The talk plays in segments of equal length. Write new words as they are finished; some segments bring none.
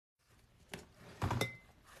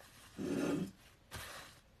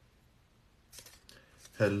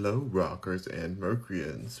Hello, rockers and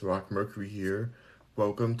Mercuryans. Rock Mercury here.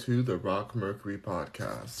 Welcome to the Rock Mercury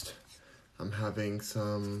podcast. I'm having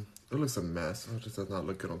some. It looks a mess. It just does not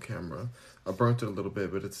look good on camera. I burnt it a little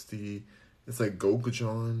bit, but it's like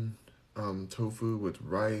gochujang, tofu with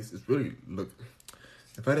rice. It's really look.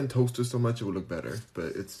 If I didn't toast it so much, it would look better.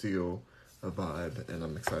 But it's still a vibe, and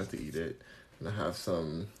I'm excited to eat it. And I have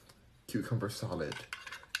some cucumber salad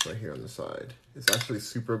right here on the side. It's actually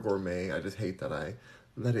super gourmet. I just hate that I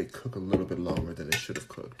let it cook a little bit longer than it should have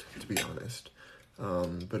cooked, to be honest.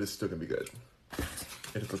 But it's still gonna be good.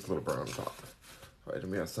 It just looks a little burnt on top. All right,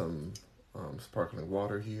 and we have some sparkling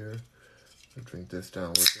water here. I'll drink this down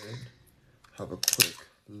with it. Have a quick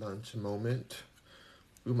lunch moment.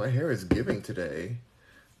 Ooh, my hair is giving today.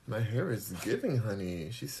 My hair is giving,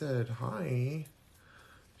 honey. She said hi.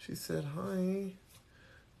 She said hi.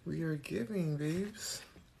 We are giving, babes.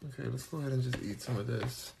 Okay, let's go ahead and just eat some of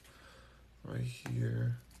this right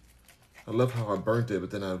here. I love how I burnt it, but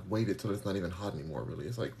then I waited till it's not even hot anymore, really.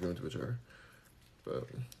 It's like room temperature. But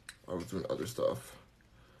I was doing other stuff.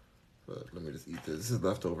 But let me just eat this. This is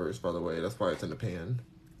leftovers, by the way. That's why it's in the pan.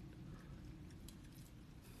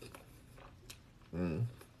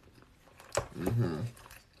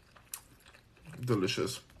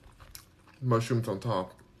 Delicious. Mushrooms on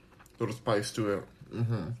top. Little spice to it.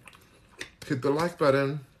 Hit the like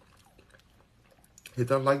button. Hit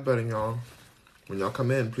that like button, y'all. When y'all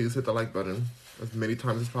come in, please hit the like button as many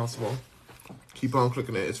times as possible. Keep on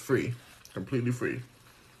clicking it. It's free. Completely free.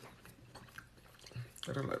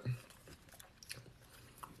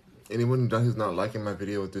 Anyone who's not liking my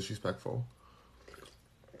video is disrespectful.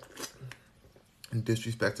 And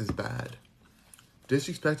disrespect is bad.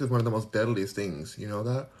 Disrespect is one of the most deadliest things. You know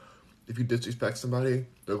that? If you disrespect somebody,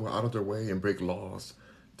 they'll go out of their way and break laws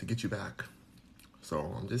to get you back.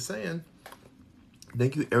 So I'm just saying.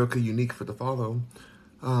 Thank you, Erica Unique, for the follow.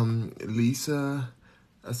 Lisa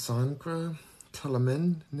Asankra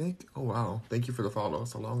Telemen Nick. Oh wow. Thank you for the follow.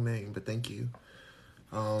 It's a long name, but thank you.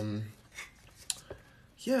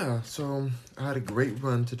 Yeah, so I had a great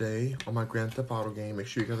run today on my Grand Theft Auto game. Make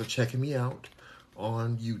sure you guys are checking me out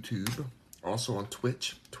on YouTube. Also on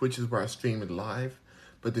Twitch. Twitch is where I stream it live,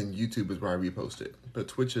 but then YouTube is where I repost it. But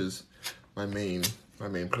Twitch is my main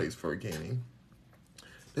place for gaming.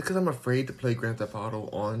 Because I'm afraid to play Grand Theft Auto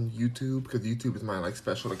on YouTube, because YouTube is my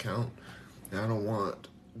special account, and I don't want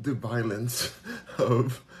the violence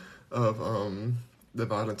of Grand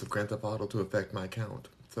Theft Auto to affect my account.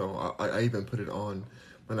 So I even put it on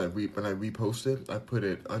when I repost it. I put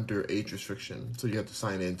it under age restriction, so you have to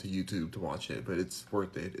sign in to YouTube to watch it. But it's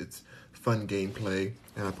worth it. It's fun gameplay,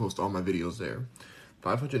 and I post all my videos there.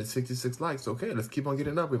 566 likes. Okay, let's keep on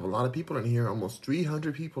getting up. We have a lot of people in here, almost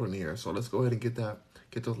 300 people in here. So let's go ahead and get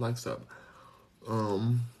those likes up.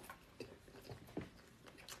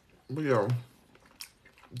 But yeah,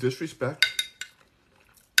 disrespect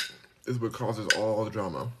is what causes all the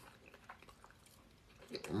drama.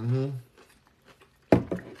 When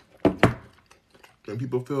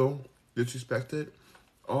people feel disrespected,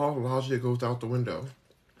 all logic goes out the window.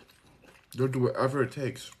 They'll do whatever it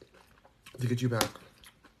takes to get you back.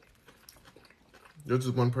 There's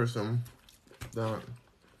just one person that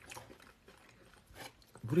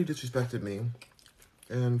really disrespected me,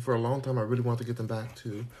 and for a long time I really wanted to get them back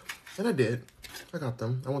too, and I did. I got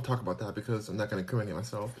them. I won't talk about that because I'm not going to incriminate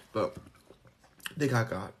myself, but they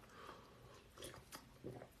got.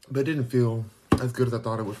 But it didn't feel as good as I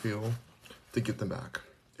thought it would feel to get them back.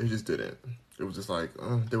 It just didn't. It was just like,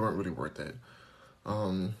 they weren't really worth it.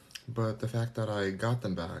 But the fact that I got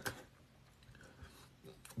them back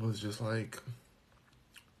was just like,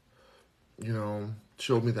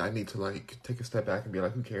 showed me that I need to take a step back and be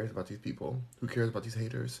like, who cares about these people? Who cares about these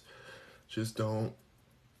haters? Just don't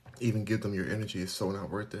even give them your energy. It's so not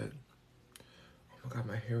worth it. Oh my God,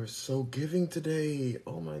 my hair is so giving today.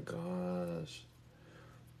 Oh my gosh.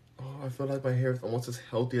 Oh, I feel like my hair is almost as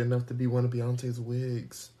healthy enough to be one of Beyonce's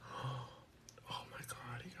wigs. Oh my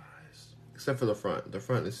God, you guys. Except for the front. The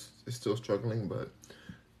front is still struggling, but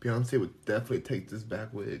Beyonce would definitely take this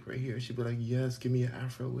back wig right here. She'd be like, yes, give me an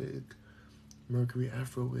Afro wig. Mercury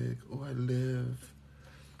Afro wig. Oh, I live.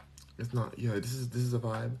 It's not, yeah, this is a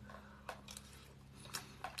vibe.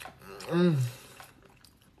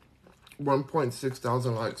 1.6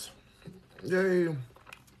 thousand likes. Yay.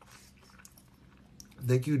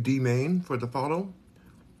 Thank you, D Main, for the follow.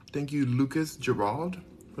 Thank you, Lucas Gerald,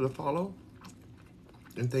 for the follow.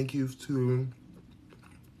 And thank you to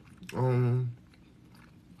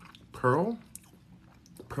Pearl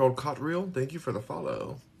Cotreel. Thank you for the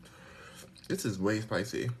follow. This is way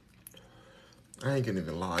spicy. I ain't gonna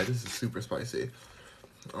even lie. This is super spicy.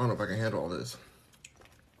 I don't know if I can handle all this.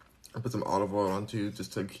 I put some olive oil on too,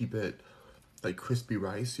 just to keep it like crispy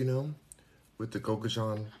rice, you know, with the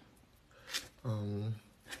gochujang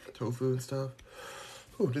tofu and stuff.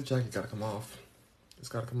 Ooh, this jacket gotta come off. It's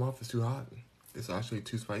gotta come off. It's too hot. It's actually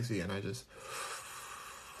too spicy, and I just,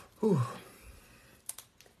 ooh,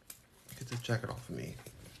 get this jacket off of me.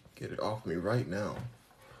 Get it off of me right now.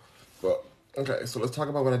 But okay, so let's talk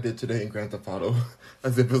about what I did today in Grand Theft Auto,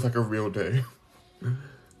 as if it was like a real day.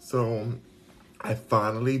 So I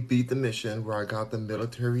finally beat the mission where I got the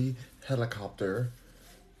military helicopter,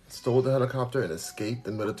 stole the helicopter, and escaped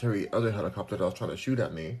the military other helicopter that was trying to shoot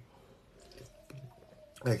at me.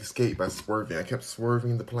 I escaped by swerving. I kept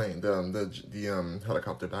swerving the plane, the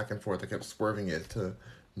helicopter back and forth. I kept swerving it to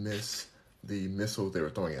miss the missiles they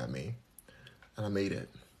were throwing at me, and I made it.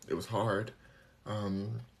 It was hard.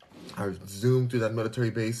 I zoomed through that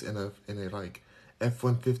military base in a like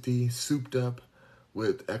F-150, souped up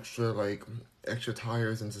with extra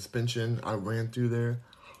tires and suspension. I ran through there,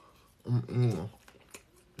 and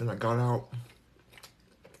I got out.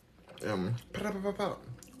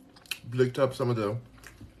 Blicked up some of the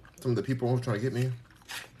people who were trying to get me.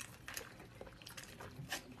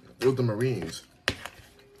 It was the Marines.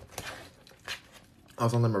 I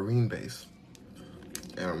was on the Marine base,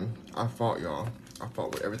 and I fought, y'all. I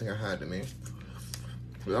fought with everything I had in me.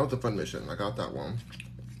 But that was a fun mission. I got that one.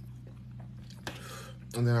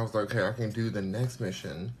 And then I was like, okay, I can do the next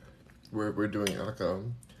mission where we're doing we're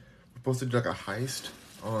supposed to do like a heist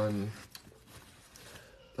on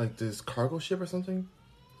like this cargo ship or something.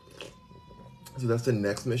 So that's the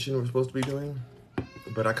next mission we're supposed to be doing.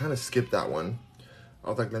 But I kind of skipped that one. I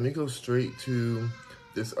was like, let me go straight to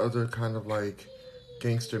this other kind of like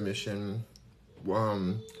gangster mission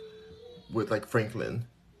with like Franklin,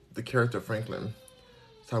 the character Franklin.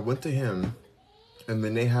 So I went to him, and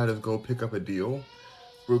then they had us go pick up a deal.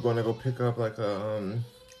 We were going to go pick up like a,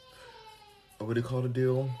 what do you call the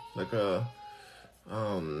deal? Like a,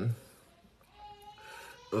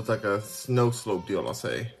 it was like a snow slope deal, I'll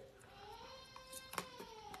say.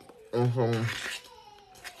 And so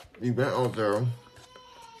we went out there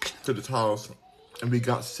to this house, and we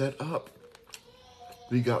got set up.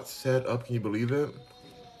 We got set up, can you believe it?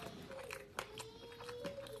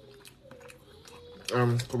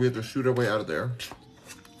 So we had to shoot our way out of there.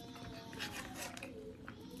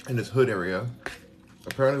 In this hood area.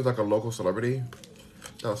 Apparently it was like a local celebrity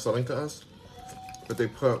that was selling to us. But they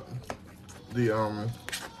put the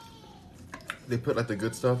like the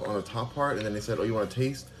good stuff on the top part, and then they said, oh, you want to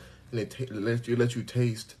taste? And they let you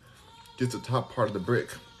taste just the top part of the brick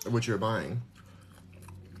of what you're buying.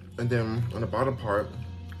 And then on the bottom part,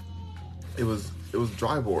 it was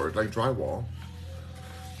drywall, like drywall.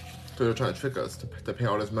 So they were trying to trick us to pay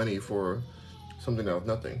all this money for something that was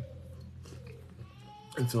nothing.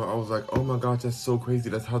 And so I was like, oh my gosh, that's so crazy.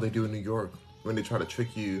 That's how they do in New York when they try to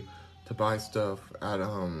trick you to buy stuff at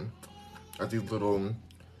these little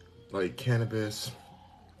like cannabis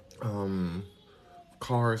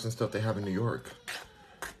cars and stuff they have in New York.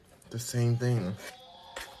 The same thing.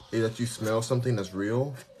 They let you smell something that's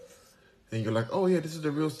real, and you're like, oh yeah, this is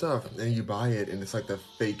the real stuff. And you buy it, and it's like the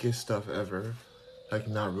fakest stuff ever. Like,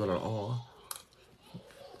 not real at all.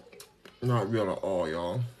 Not real at all,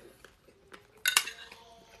 y'all.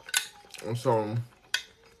 And so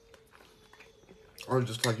I was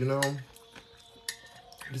just like, you know,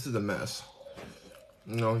 this is a mess.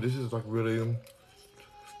 You know, this is like really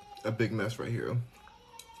a big mess right here.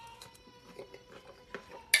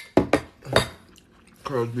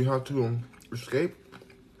 Because we had to escape.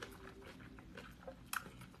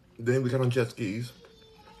 Then we got on jet skis.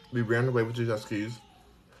 We ran away with the jet skis.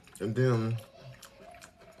 And then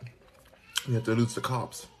we had to lose the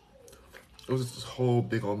cops. It was just this whole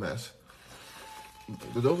big old mess.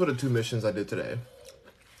 But those were the 2 missions I did today.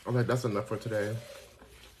 I'm like, that's enough for today.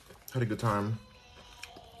 Had a good time.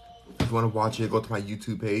 If you want to watch it, go to my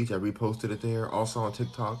YouTube page. I reposted it there. Also on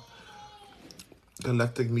TikTok.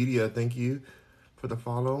 Galactic Media, thank you for the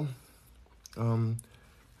follow.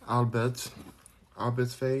 Albets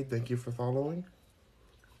Fade, thank you for following.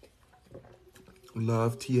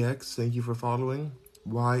 Love TX, thank you for following.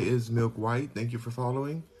 Why is Milk White, thank you for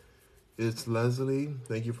following. It's Leslie,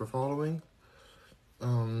 thank you for following.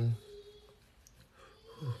 I'm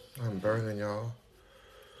burning, y'all.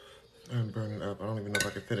 I'm burning up. I don't even know if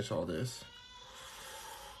I can finish all this.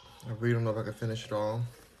 I really don't know if I can finish it all.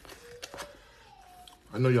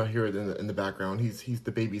 I know y'all hear it in the background. He's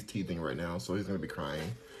the baby's teething right now, so he's gonna be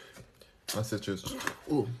crying. My sister's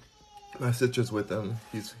with him.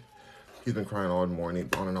 He's been crying all morning,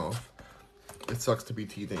 on and off. It sucks to be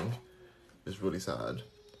teething. It's really sad.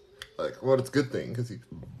 Like, well, it's a good thing because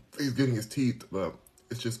he's getting his teeth, but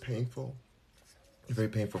it's just painful. It's very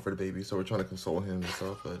painful for the baby, so we're trying to console him and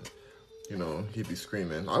stuff, but, you know, he'd be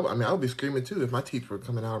screaming. I mean, I would be screaming too if my teeth were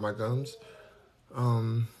coming out of my gums.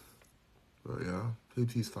 But yeah,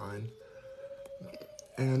 he's fine.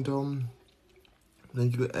 And,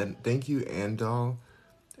 thank you, and all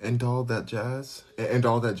that jazz. And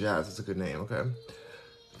all that jazz, it's a good name, okay?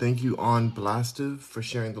 Thank you, On Blastive, for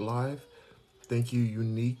sharing the live. Thank you,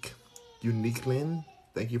 Unique Lynn.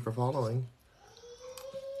 Thank you for following.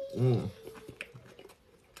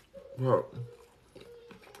 Well,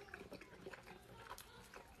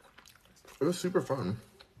 it was super fun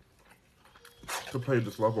to play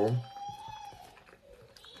this level,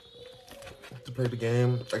 to play the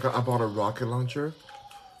game. I bought a rocket launcher.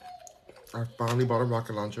 I finally bought a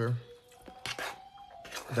rocket launcher.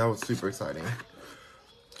 That was super exciting.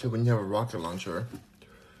 So when you have a rocket launcher,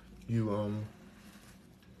 you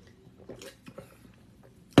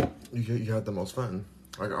had the most fun.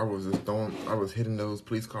 Like I was hitting those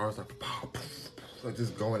police cars like pow, like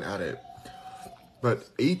just going at it. But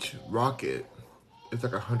each rocket is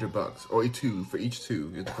like $100, or for each two,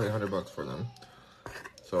 you have to pay $100 for them.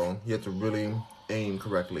 So you have to really aim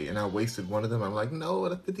correctly. And I wasted one of them. I'm like, no,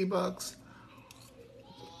 that's $50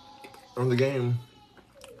 on the game.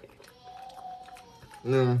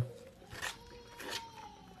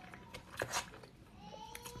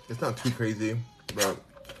 It's not too crazy, but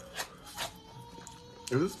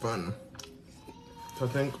it was fun. So I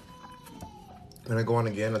think when I go on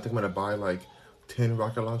again, I think I'm gonna buy like 10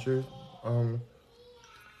 rocket launchers,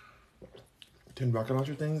 10 rocket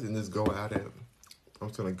launcher things, and just go at it. I'm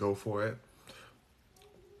just gonna go for it,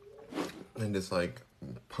 and just like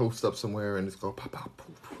post up somewhere and just go pop, pop,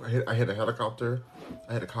 poof, poof. I hit a helicopter,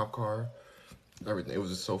 I hit a cop car, everything. It was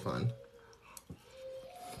just so fun.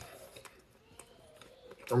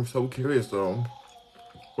 I'm so curious though,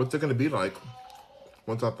 what's it gonna be like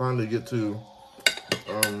once I finally get to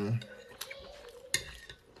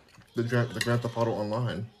the Grand Theft Auto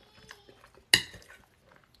Online.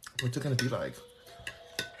 What's it gonna be like?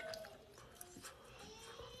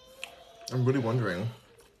 I'm really wondering.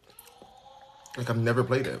 Like, I've never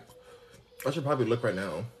played it. I should probably look right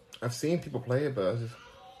now. I've seen people play it, but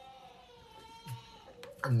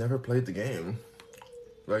I've never played the game.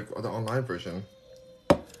 Like, the online version.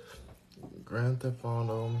 Grand Theft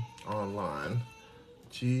Auto Online.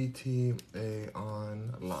 GTA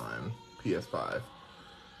Online. PS5.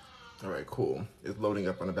 Alright, cool. It's loading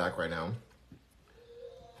up on the back right now.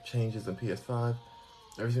 Changes in PS5.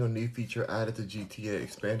 Every single new feature added to GTA,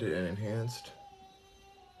 expanded and enhanced.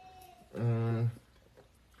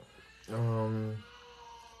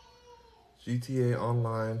 GTA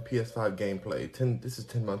Online PS5 gameplay. This is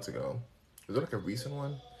 10 months ago. Is there like a recent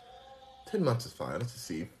one? 10 months is fine. Let's just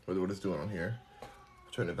see what it's doing on here.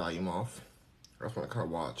 Turn the volume off. I just want to kind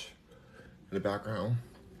of watch in the background.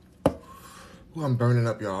 Ooh, I'm burning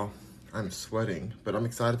up, y'all. I'm sweating, but I'm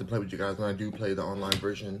excited to play with you guys when I do play the online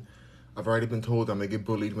version. I've already been told I'm gonna get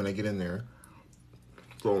bullied when I get in there.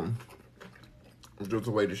 So, there's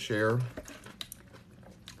a way to share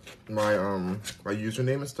my my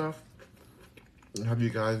username and stuff, and have you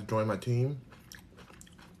guys join my team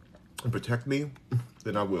and protect me,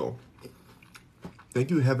 then I will. Thank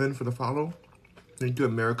you, Heaven, for the follow. Thank you,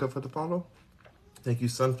 America, for the follow. Thank you,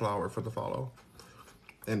 Sunflower, for the follow.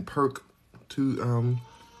 And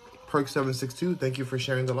Perk762, thank you for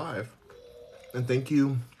sharing the live. And thank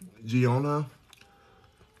you, Glona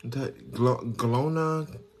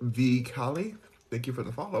V. Kali. Thank you for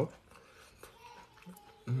the follow.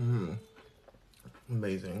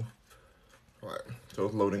 Amazing. All right, so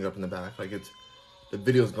it's loading up in the back. Like the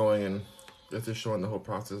video's going and it's just showing the whole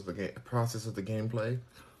process of the gameplay.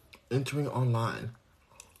 Entering online.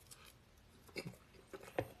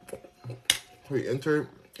 So we enter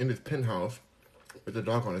in his penthouse with the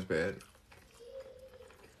dog on his bed.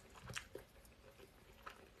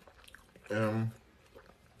 It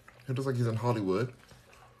looks like he's in Hollywood.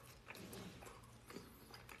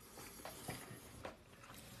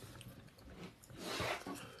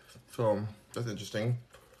 So that's interesting.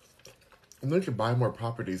 And then you can buy more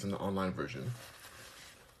properties in the online version.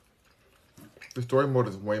 The story mode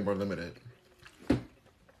is way more limited.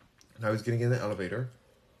 Now he's getting in the elevator.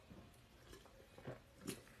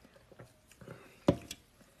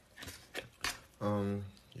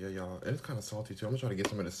 Yeah, y'all. And it's kind of salty too. I'm gonna try to get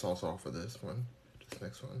some of the sauce off of this one. This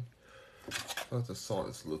next one. I feel like the salt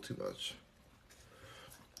is a little too much.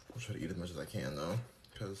 I'll try to eat as much as I can though,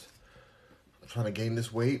 because I'm trying to gain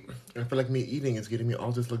this weight. And I feel like me eating is getting me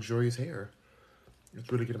all this luxurious hair.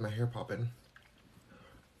 It's really getting my hair popping.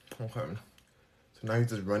 Okay. So now he's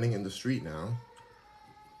just running in the street now.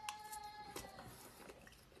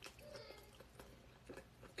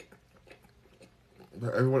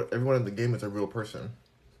 But everyone in the game is a real person.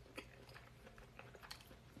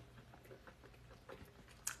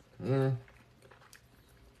 There's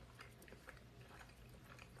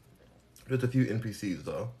a few NPCs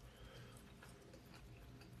though.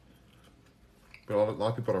 But a lot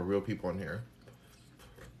of people are real people in here.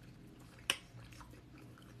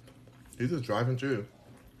 He's just driving through.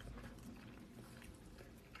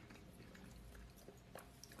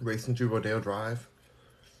 Racing through Rodeo Drive.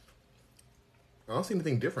 I don't see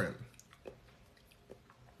anything different.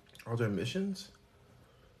 Are there missions?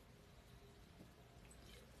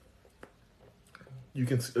 You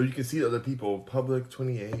can see other people. Public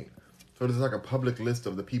 28. So there's like a public list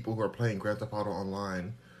of the people who are playing Grand Theft Auto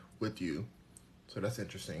Online with you. So that's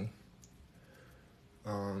interesting.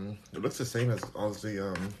 It looks the same as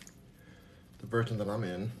the version that I'm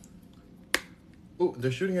in. Oh,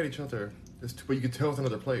 they're shooting at each other. But you can tell it's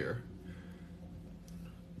another player.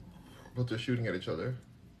 But they're shooting at each other.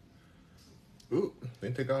 Ooh, I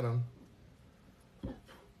think they got him.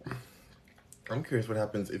 I'm curious what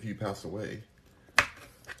happens if you pass away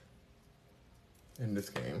in this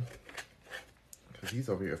game. Because he's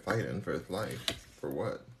over here fighting for his life. For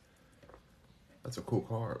what? That's a cool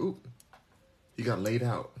car. Ooh, he got laid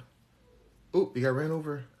out. Ooh, he got ran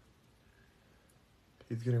over.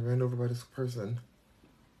 He's getting ran over by this person.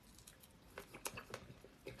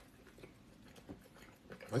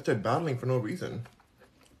 Like they're battling for no reason.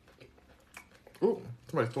 Ooh,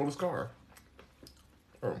 somebody stole his car.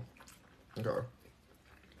 Oh, okay.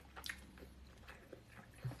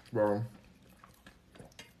 Well,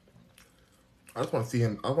 I just want to see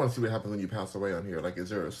him. I want to see what happens when you pass away on here. Like, is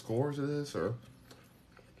there a score to this, or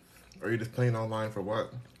are you just playing online for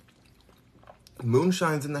what?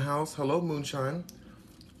 Moonshine's in the house. Hello, Moonshine.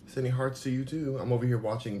 Sending hearts to you too. I'm over here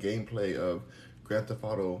watching gameplay of Grand Theft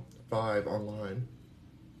Auto 5 online.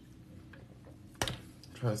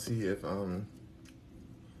 Trying to see if I'm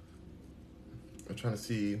trying to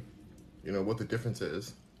see, you know, what the difference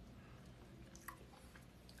is.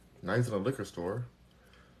 Now he's in a liquor store.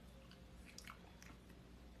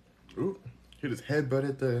 Ooh, he just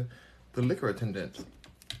headbutted the liquor attendant,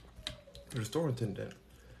 or the store attendant.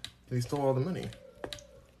 And he stole all the money.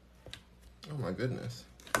 Oh my goodness,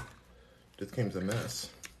 this game's a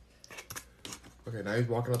mess. Okay, now he's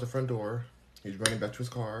walking out the front door. He's running back to his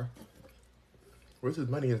car. Where's his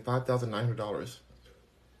money? He has $5,900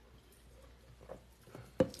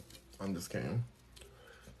 on this game.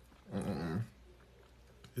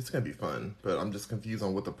 It's gonna be fun, but I'm just confused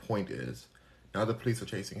on what the point is. Now the police are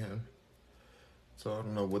chasing him, so I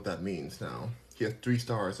don't know what that means now. He has 3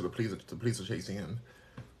 stars, so the police are chasing him.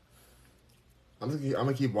 I'm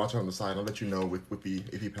gonna keep watching on the side. I'll let you know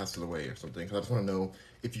if he passes away or something. Cause I just want to know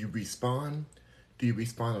if you respawn. Do you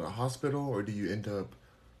respawn at a hospital, or do you end up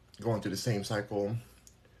going through the same cycle,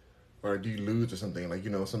 or do you lose or something, like,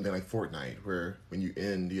 you know, something like Fortnite, where when you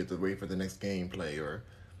end you have to wait for the next gameplay, or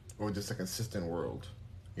just a consistent world,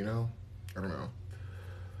 you know? I don't know.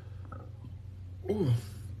 Ooh.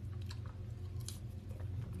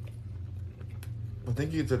 I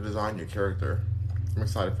think you get to design your character. I'm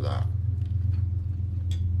excited for that.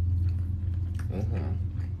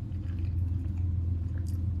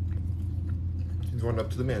 He's going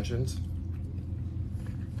up to the mansions.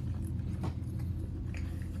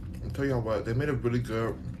 I'll tell y'all what, they made a really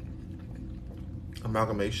good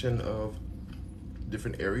amalgamation of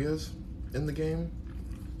different areas in the game,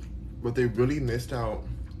 but they really missed out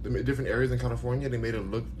the different areas in California. They made it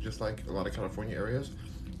look just like a lot of California areas,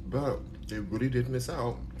 but they really did miss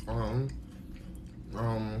out on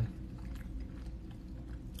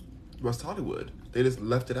West Hollywood. They just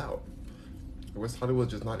left it out. West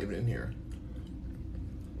Hollywood's just not even in here.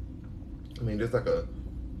 I mean, there's like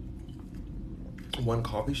one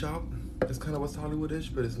coffee shop. It's kind of West Hollywood-ish,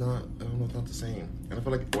 but it's not. I don't know. It's not the same. And I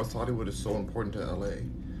feel like West Hollywood is so important to LA.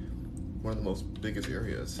 One of the most biggest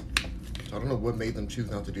areas. So I don't know what made them choose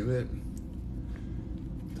not to do it.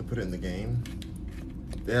 To put it in the game.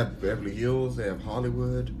 They have Beverly Hills. They have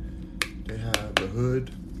Hollywood. They have the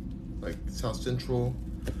Hood, like South Central.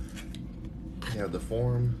 They have the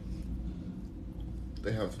Forum.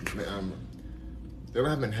 They have they don't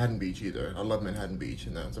have Manhattan Beach either. I love Manhattan Beach,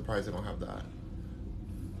 and I'm surprised they don't have that.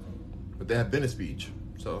 But they have Venice Beach,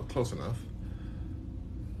 so close enough.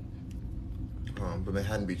 But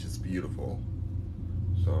Manhattan Beach is beautiful,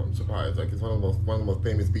 so I'm surprised. Like, it's one of the most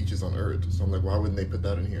famous beaches on Earth. So I'm like, why wouldn't they put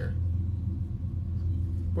that in here?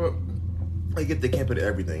 But I get they can't put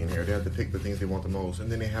everything in here. They have to pick the things they want the most, and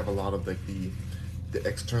then they have a lot of like the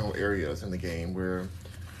external areas in the game where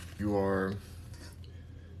you are,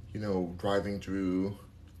 you know, driving through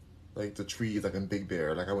like the trees, like in Big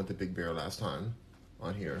Bear. Like I went to Big Bear last time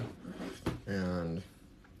on here, and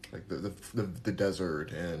like the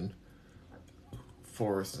desert and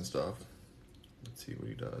forest and stuff. Let's see what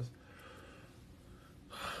he does.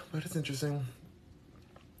 But it's interesting.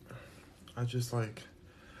 I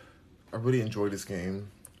really enjoy this game.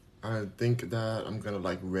 I think that I'm gonna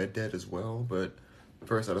like Red Dead as well, but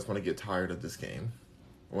first I just want to get tired of this game.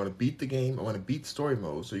 I want to beat the game. I want to beat story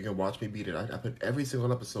mode so you can watch me beat it. I put every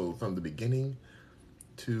single episode from the beginning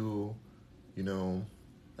to,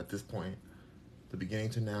 at this point, the beginning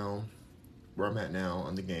to now, where I'm at now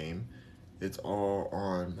on the game. It's all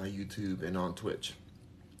on my YouTube and on Twitch.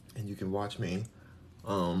 And you can watch me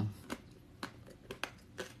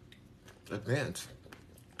advance.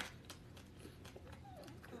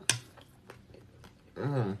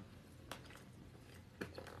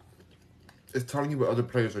 It's telling you what other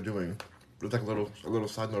players are doing. There's like a little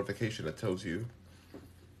side notification that tells you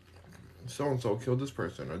so and so killed this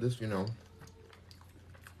person or this, in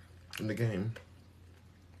the game.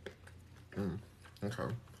 Okay.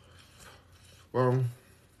 Well,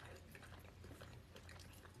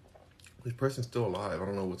 this person's still alive. I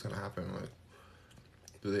don't know what's gonna happen. Like,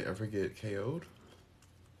 do they ever get KO'd?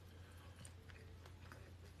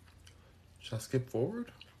 Should I skip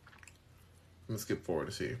forward? I'm gonna skip forward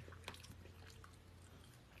to see.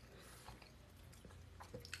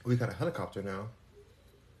 We got a helicopter now.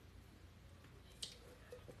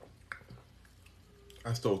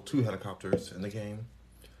 I stole 2 helicopters in the game.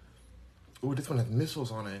 Oh, this one has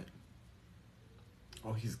missiles on it.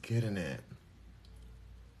 Oh, he's getting it.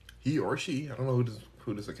 He or she, I don't know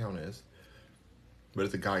who this account is. But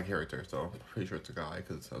it's a guy character, so I'm pretty sure it's a guy,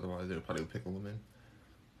 because otherwise they'll probably pick a woman.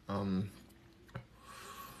 Oh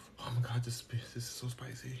my god, this is so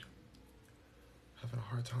spicy. Having a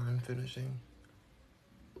hard time finishing.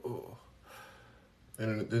 Oh.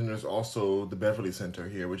 And then there's also the Beverly Center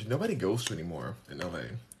here, which nobody goes to anymore in LA.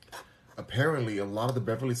 Apparently, a lot of the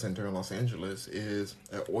Beverly Center in Los Angeles is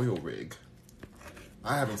an oil rig.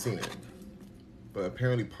 I haven't seen it, but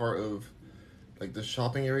apparently part of like the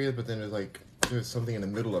shopping area, but then there's something in the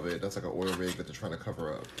middle of it that's like an oil rig that they're trying to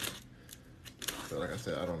cover up. So like I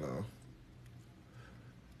said, I don't know.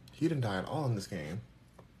 He didn't die at all in this game.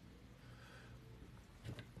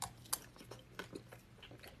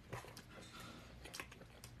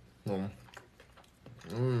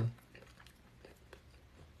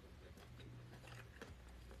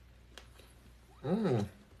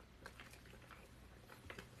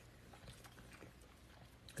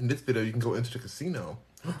 In this video, you can go into the casino.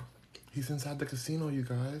 He's inside the casino, you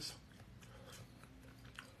guys.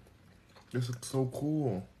 This looks so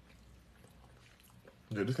cool.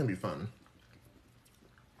 Dude, this is gonna be fun.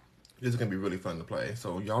 This is gonna be really fun to play.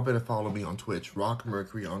 So y'all better follow me on Twitch, Rock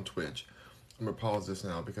Mercury on Twitch. I'm gonna pause this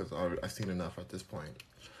now because I've seen enough at this point.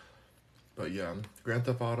 But yeah, Grand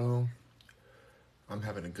Theft Auto, I'm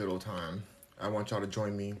having a good old time. I want y'all to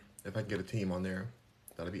join me if I can get a team on there.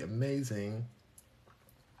 That'd be amazing.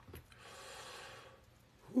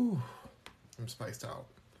 Whew, I'm spiced out.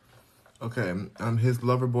 Okay, his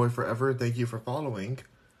lover boy forever. Thank you for following.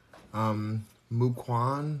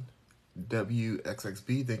 Muquan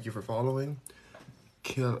WXXB. Thank you for following.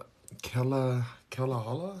 Kella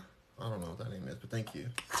Holla. I don't know what that name is, but thank you.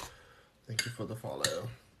 Thank you for the follow.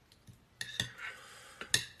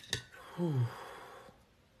 Whew.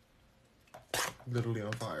 Literally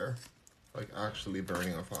on fire. Like actually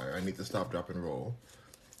burning on fire. I need to stop, drop, and roll.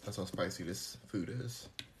 That's how spicy this food is.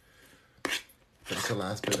 But it's the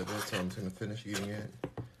last bit of it, so I'm just gonna finish eating it.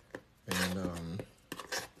 And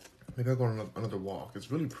maybe I'll go on another walk. It's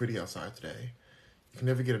really pretty outside today. You can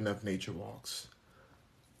never get enough nature walks.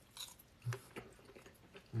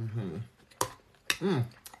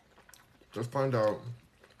 Let's find out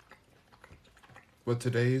what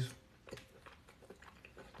today's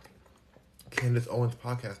Candace Owens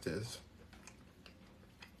podcast is.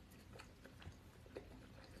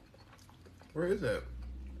 Where is it?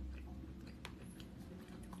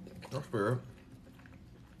 That's weird.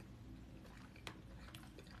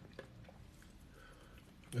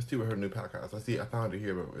 Let's see what her new podcast. I found it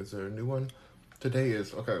here, but is there a new one? Today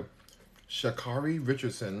is, okay. Sha'Carri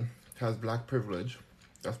Richardson has black privilege.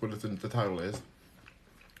 That's what the title is.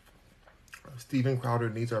 Steven Crowder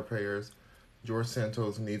needs our prayers. George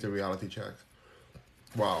Santos needs a reality check.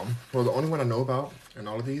 Wow. Well, the only one I know about in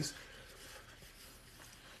all of these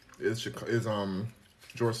is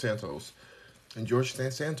George Santos. And George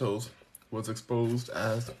Santos was exposed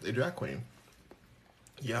as a drag queen.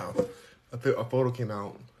 Yeah. A photo came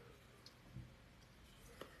out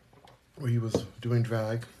where he was doing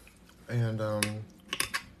drag, and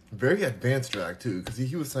very advanced drag too, because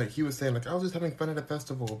he was saying like, I was just having fun at a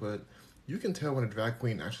festival, but you can tell when a drag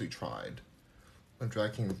queen actually tried. When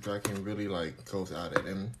drag queen really like goes at it.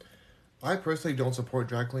 And I personally don't support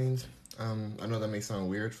drag queens. I know that may sound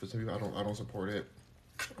weird for some people. I don't support it.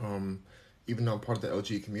 Even though I'm part of the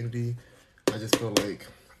LG community, I just feel like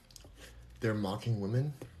they're mocking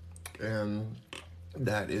women, and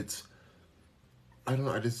that it's, I don't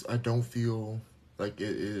know. I don't feel like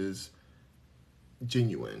it is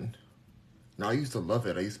genuine. Now, I used to love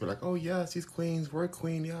it. I used to be like, oh, yes, these queens, we're a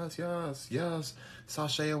queen, yes, yes, yes.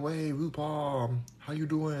 Sashay away, RuPaul, how you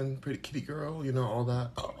doing, pretty kitty girl, you know, all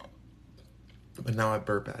that. But now I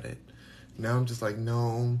burp at it. Now I'm just like,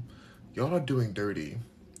 no, y'all are doing dirty.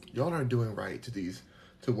 Y'all aren't doing right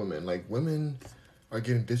to women. Like, women are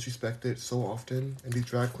getting disrespected so often, and these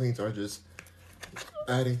drag queens are just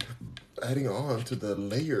adding on to the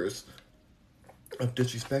layers of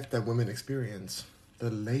disrespect that women experience. The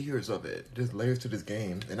layers of it. There's layers to this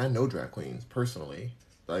game. And I know drag queens personally.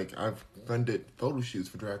 Like, I've funded photo shoots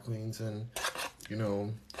for drag queens and, you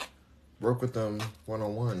know, work with them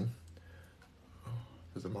one-on-one.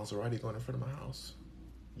 There's a Maserati going in front of my house.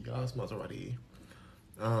 Yes, Maserati.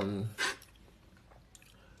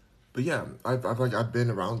 But yeah, I've been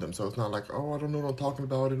around them, so it's not like, oh, I don't know what I'm talking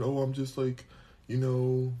about, and oh, I'm just like, you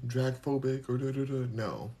know, drag phobic or da da da.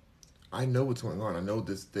 No, I know what's going on. I know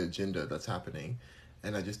the agenda that's happening,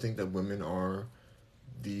 and I just think that women are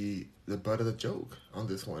the butt of the joke on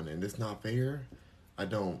this one, and it's not fair. I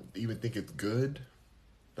don't even think it's good.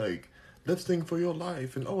 Like, let's sing for your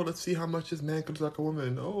life, and oh, let's see how much this man could like a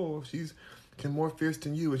woman. Oh, she's can more fierce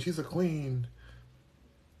than you, and she's a queen.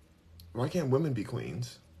 Why can't women be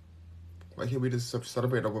queens? Why can't we just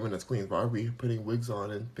celebrate our women as queens? Why are we putting wigs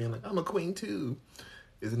on and being like, I'm a queen too?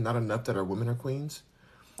 Is it not enough that our women are queens?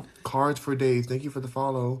 Cards for Days, thank you for the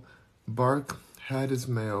follow. Bark had his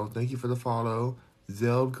mail, thank you for the follow.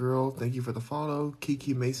 Zeld Girl, thank you for the follow.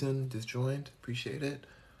 Kiki Mason just joined, appreciate it.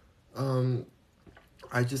 I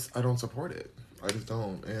don't support it. I just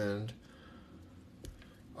don't. And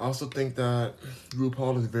I also think that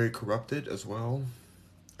RuPaul is very corrupted as well.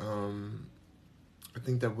 I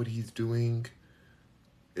think that what he's doing,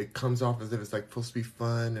 it comes off as if it's like supposed to be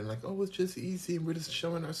fun and like, oh, it's just easy and we're just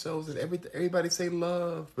showing ourselves and everybody say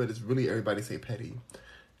love, but it's really everybody say petty.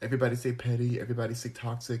 Everybody say petty, everybody say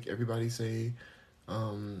toxic, everybody say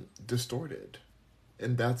distorted.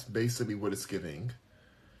 And that's basically what it's giving.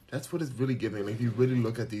 That's what it's really giving. Like, if you really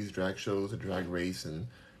look at these drag shows, the drag race, and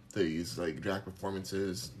these like drag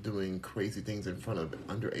performances doing crazy things in front of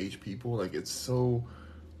underage people, like, it's so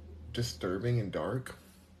disturbing and dark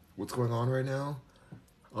what's going on right now.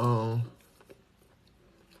 I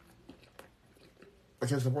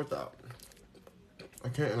can't support that. I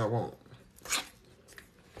can't and I won't.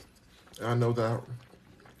 And I know that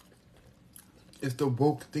it's the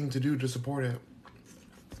woke thing to do to support it.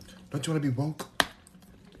 Don't you want to be woke?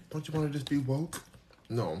 Don't you want to just be woke?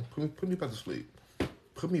 No, put me back to sleep.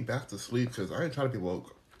 Put me back to sleep, because I ain't trying to be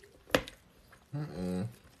woke.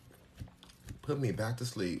 Put me back to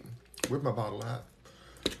sleep. Where's my bottle at?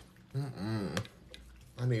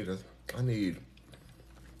 I need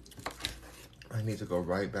to go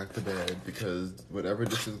right back to bed, because whatever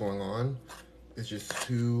this is going on, it's just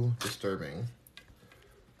too disturbing.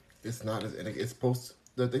 It's not as, it's supposed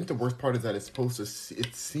to, I think the worst part is that it's supposed to,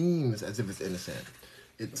 it seems as if it's innocent.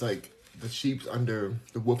 It's like the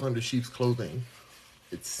wolf under sheep's clothing.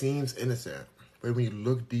 It seems innocent, but when you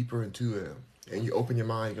look deeper into it and you open your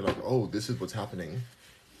mind, you're like, oh, this is what's happening.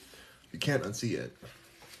 You can't unsee it.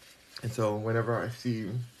 And so whenever I see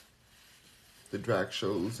the drag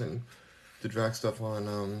shows and the drag stuff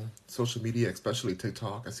on social media, especially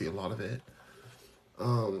TikTok, I see a lot of it.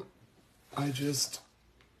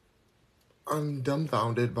 I'm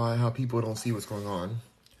dumbfounded by how people don't see what's going on.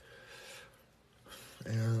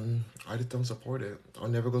 And I just don't support it. I'll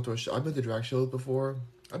never go to a show. I've been to drag shows before.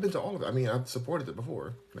 I've been to all of it. I mean, I've supported it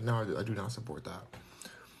before, but now I do not support that.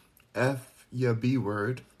 F, yeah, B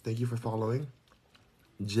word. Thank you for following.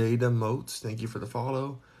 Jada Motes, thank you for the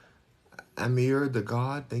follow. Amir the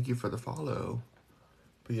God, thank you for the follow.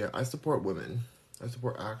 But yeah, I support women. I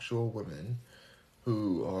support actual women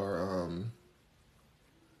who are,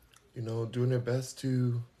 doing their best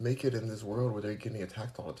to make it in this world where they're getting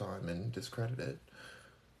attacked all the time and discredited.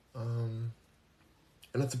 And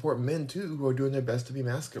I support men too who are doing their best to be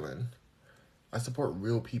masculine. I support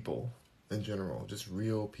real people in general, just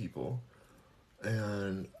real people.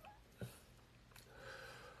 And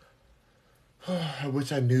I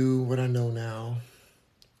wish I knew what I know now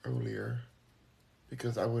earlier,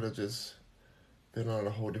 because I would have just been on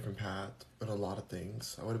a whole different path in a lot of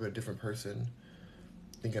things. I would have been a different person,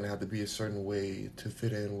 thinking I had to be a certain way to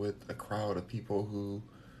fit in with a crowd of people who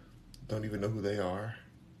don't even know who they are,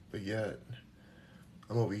 but yet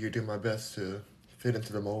I'm over here doing my best to fit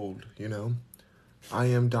into the mold, you know? I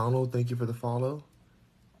am Donald, thank you for the follow.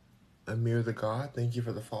 Amir the God, thank you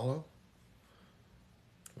for the follow.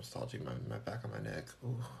 Massaging my back of my neck.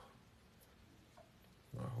 Ooh.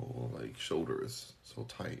 My whole like shoulder is so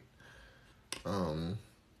tight.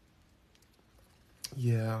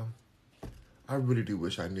 Yeah. I really do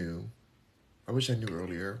wish I knew. I wish I knew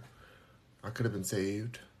earlier. I could have been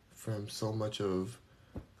saved from so much of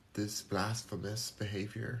this blasphemous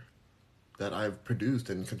behavior that I've produced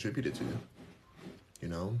and contributed to. You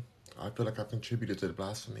know, I feel like I've contributed to the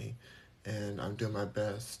blasphemy, and I'm doing my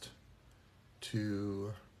best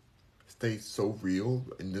to stay so real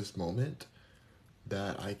in this moment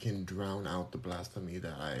that I can drown out the blasphemy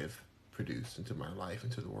that I've produced into my life,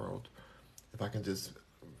 into the world. If I can just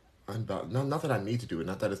not that I need to do it,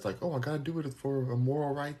 not that it's like, oh, I gotta do it for a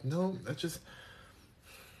moral right. No, I just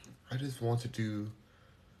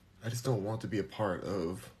don't want to be a part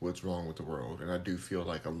of what's wrong with the world. And I do feel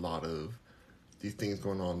like a lot of these things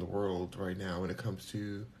going on in the world right now when it comes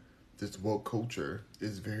to this woke culture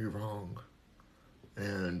is very wrong.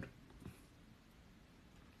 And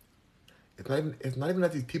it's not even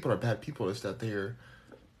that these people are bad people, it's that they're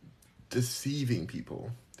deceiving people.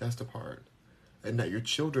 That's the part. And that your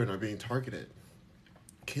children are being targeted.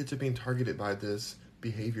 Kids are being targeted by this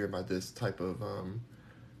behavior, by this type of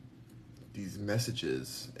these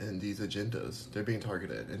messages and these agendas. They're being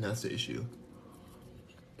targeted, and that's the issue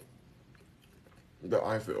that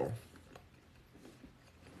I feel.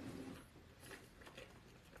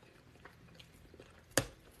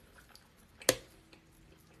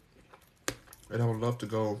 And I would love to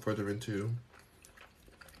go further into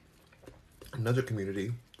another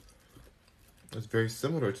community that's very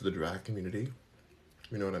similar to the drag community.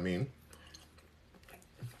 You know what I mean?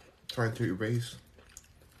 Trying to erase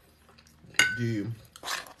the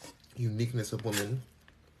uniqueness of women,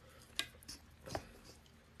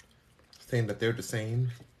 saying that they're the same.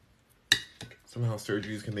 Somehow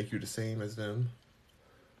surgeries can make you the same as them.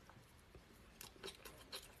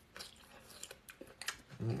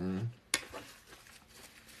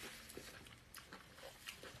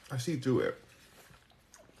 I see through it.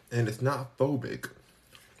 And it's not phobic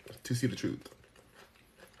to see the truth.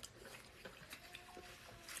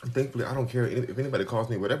 And thankfully, I don't care if anybody calls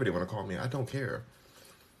me whatever they want to call me. I don't care.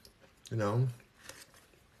 You know?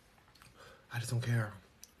 I just don't care.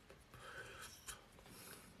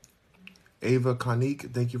 Ava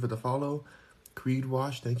Konik, thank you for the follow. Creed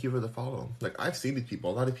Wash, thank you for the follow. Like, I've seen these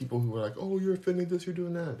people. A lot of people who are like, oh, you're offending this, you're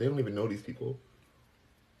doing that. They don't even know these people.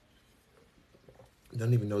 They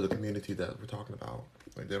don't even know the community that we're talking about.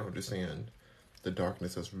 Like, they don't understand the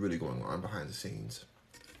darkness that's really going on behind the scenes.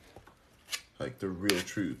 Like, the real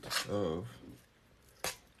truth of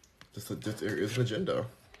there is an agenda.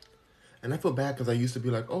 And I feel bad because I used to be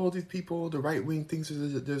like, oh, these people, the right wing thinks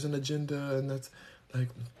there's an agenda, and that's like,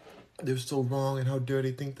 they're so wrong, and how dare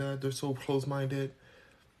they think that? They're so close-minded.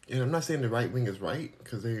 And I'm not saying the right wing is right,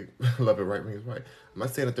 because they love the right wing is right. I'm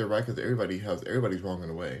not saying that they're right because everybody's wrong in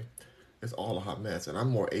a way. It's all a hot mess. And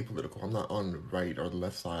I'm more apolitical. I'm not on the right or the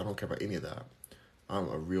left side. I don't care about any of that. I'm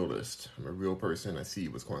a realist. I'm a real person. I see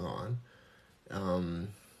what's going on. And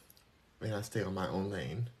I stay on my own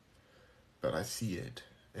lane. But I see it.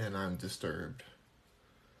 And I'm disturbed.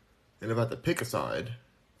 And if I had to pick a side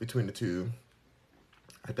between the two,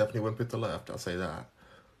 I definitely wouldn't pick the left. I'll say that.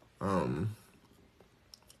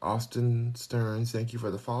 Austin Stearns, thank you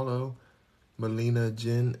for the follow. Melina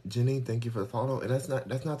Jenny, thank you for the follow. And that's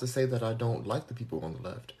not to say that I don't like the people on the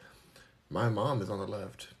left. My mom is on the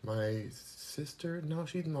left. My sister, no,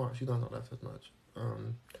 she's not on the left as much.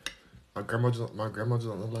 My grandmother's on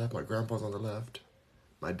the left. My grandpa's on the left.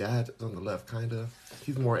 My dad's on the left, kinda.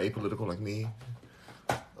 He's more apolitical like me.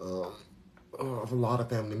 Of a lot of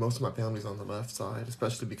family, most of my family's on the left side,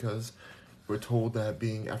 especially because we're told that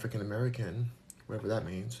being African American, whatever that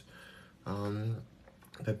means,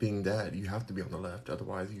 that being that you have to be on the left,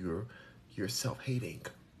 otherwise you're self-hating.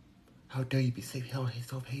 How dare you be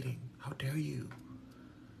self-hating? How dare you?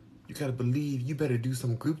 You gotta believe. You better do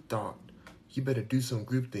some group thought. You better do some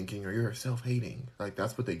group thinking, or you're self-hating. Like,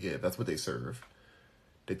 that's what they give. That's what they serve.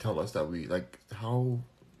 They tell us that we like how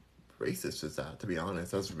racist is that, to be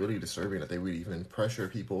honest? That's really disturbing that they would even pressure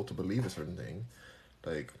people to believe a certain thing.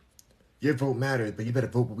 Like, your vote matters, but you better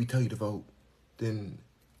vote what we tell you to vote. Then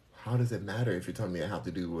how does it matter if you're telling me I have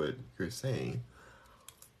to do what you're saying?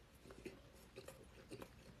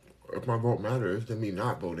 If my vote matters, then me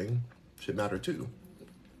not voting should matter too.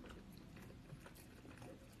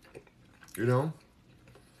 You know?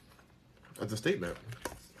 As a statement.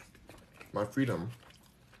 My freedom.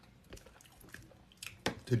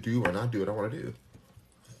 to do or not do what I want to do.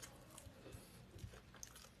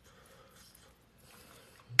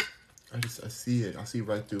 I see it. I see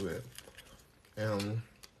right through it. And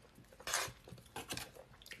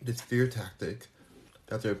this fear tactic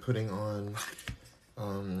that they're putting on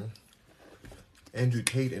Andrew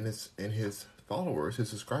Tate and his followers, his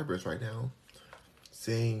subscribers right now,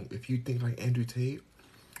 saying if you think like Andrew Tate,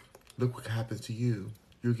 look what happens to you.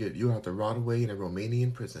 You'll have to rot away in a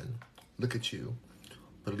Romanian prison. Look at you,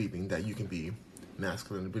 believing that you can be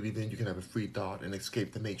masculine, believing you can have a free thought and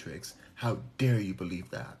escape the matrix. How dare you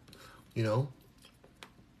believe that? You know?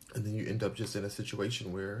 And then you end up just in a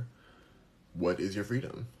situation where, what is your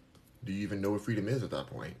freedom? Do you even know what freedom is at that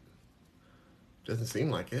point? Doesn't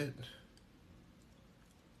seem like it.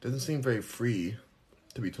 Doesn't seem very free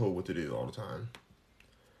to be told what to do all the time.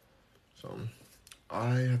 So,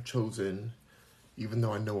 I have chosen, even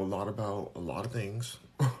though I know a lot about a lot of things,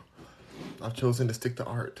 I've chosen to stick to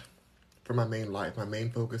art for my main life. My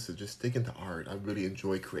main focus is just sticking to art. I really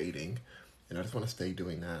enjoy creating, and I just want to stay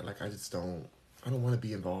doing that. Like, I don't want to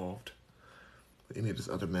be involved with any of this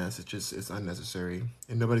other mess. It's unnecessary,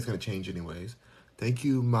 and nobody's going to change anyways. Thank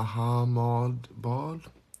you, Mahamad Bald.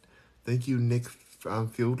 Thank you, Nick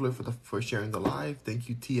Fieldler, for sharing the live. Thank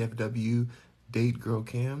you, TFW Date Girl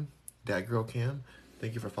Cam. Thank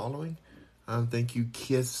you for following. Thank you,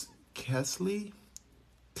 Kelsey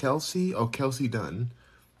Dunn.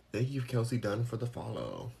 Thank you, Kelsey Dunn, for the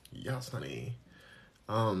follow. Yes, honey.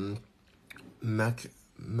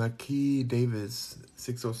 Mackie Davis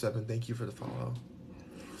 607. Thank you for the follow.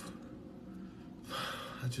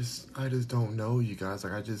 I just don't know, you guys.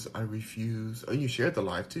 Like, I refuse. Oh, you shared the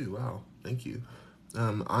live too. Wow, thank you.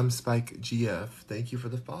 I'm Spike GF. Thank you for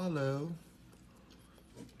the follow.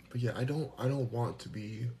 But yeah, I don't want to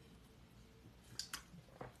be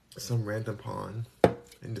some random pawn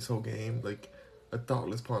in this whole game. Like, a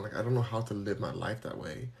thoughtless pawn. Like, I don't know how to live my life that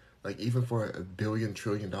way. Like, even for $1 billion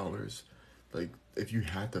trillion, like, if you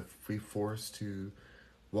had to be forced to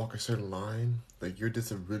walk a certain line, like, you're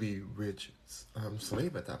just a really rich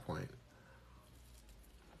slave at that point.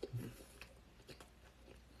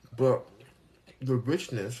 But the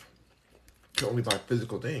richness can only buy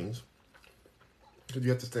physical things, because you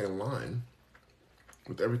have to stay in line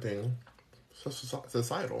with everything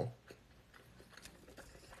societal.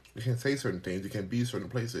 You can't say certain things, you can't be certain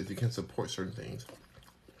places, you can't support certain things.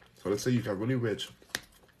 So let's say you got really rich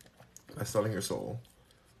by selling your soul,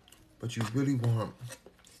 but you really want,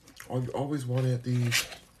 or you always wanted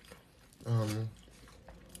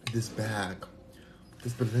this bag,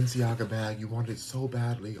 this Balenciaga bag. You wanted it so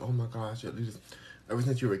badly. Oh my gosh, ever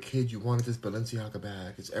since you were a kid, you wanted this Balenciaga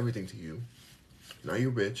bag. It's everything to you. Now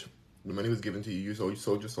you're rich. The money was given to you. You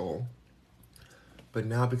sold your soul. But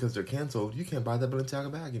now, because they're canceled, you can't buy that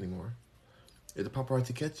Balenciaga bag anymore. If the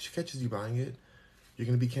paparazzi catches you buying it, you're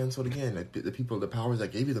going to be canceled again. The powers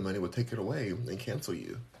that gave you the money will take it away and cancel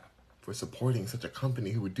you for supporting such a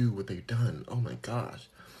company who would do what they've done. Oh my gosh.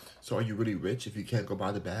 So are you really rich if you can't go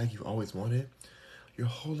buy the bag you've always wanted? Your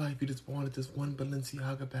whole life you just wanted this one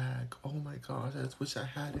Balenciaga bag. Oh my gosh, I just wish I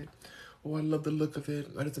had it. Oh, I love the look of it.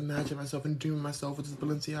 I just imagine myself and dream myself with this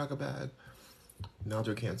Balenciaga bag. Now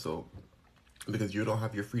they're canceled because you don't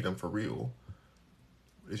have your freedom for real.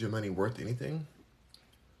 Is your money worth anything?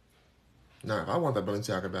 Now, if I want that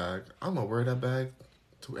Balenciaga bag, I'm going to wear that bag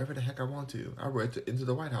to wherever the heck I want to. I'll wear it into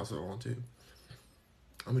the White House if I want to.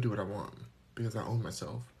 I'm going to do what I want because I own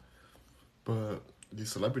myself. But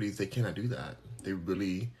these celebrities, they cannot do that. They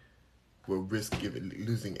really will risk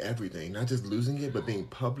losing everything. Not just losing it, but being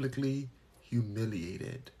publicly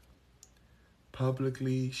humiliated.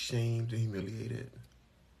 Publicly shamed and humiliated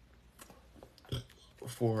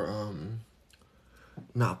for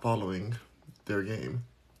not following their game.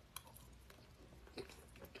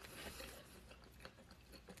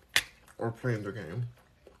 Or playing their game.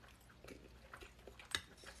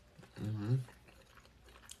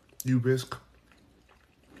 You risk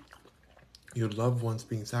your loved ones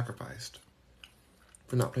being sacrificed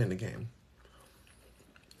for not playing the game.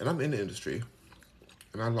 And I'm in the industry,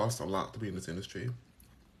 and I lost a lot to be in this industry.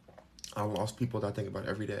 I lost people that I think about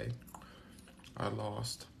every day. I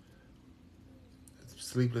lost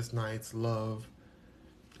sleepless nights, love,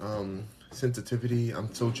 sensitivity.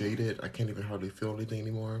 I'm so jaded, I can't even hardly feel anything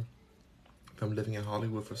anymore. I'm living in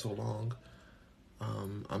Hollywood for so long.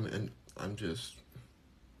 I'm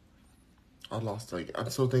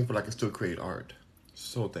so thankful I can still create art.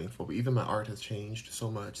 So thankful. But even my art has changed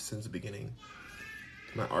so much since the beginning.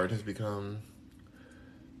 My art has become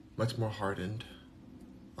much more hardened.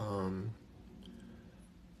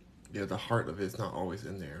 The heart of it's not always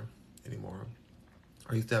in there anymore.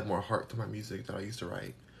 I used to have more heart to my music that I used to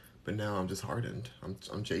write, but now I'm just hardened.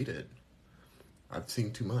 I'm jaded. I've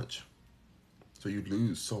seen too much. So you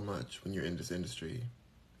lose so much when you're in this industry.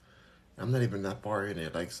 I'm not even that far in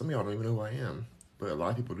it. Like, some of y'all don't even know who I am, but a lot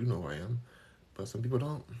of people do know who I am, but some people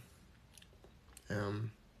don't.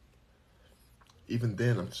 Even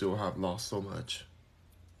then, I still have lost so much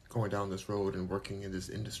going down this road and working in this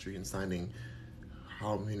industry and signing.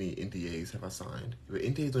 How many NDAs have I signed? But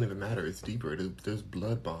NDAs don't even matter. It's deeper. There's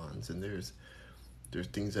blood bonds, and there's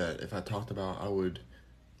things that if I talked about, I would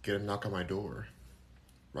get a knock on my door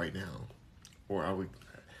right now, or I would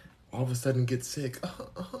all of a sudden get sick.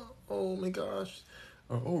 Oh my gosh.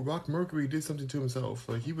 Oh, Rock Mercury did something to himself.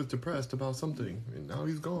 Like, he was depressed about something, and now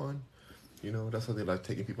he's gone. You know, that's how they like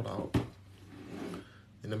taking people out.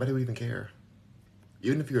 And nobody would even care.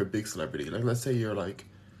 Even if you're a big celebrity. Like, let's say you're like,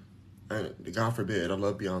 and God forbid, I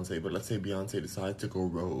love Beyonce, but let's say Beyonce decides to go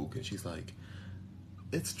rogue, and she's like,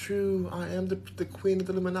 it's true, I am the queen of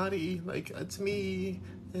the Illuminati. Like, it's me,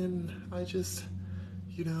 and I just,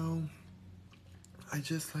 you know, I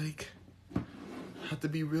just, like, have to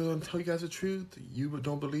be real and tell you guys the truth. You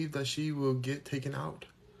don't believe that she will get taken out,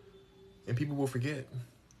 and people will forget.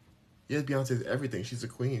 Yes, Beyonce is everything. She's a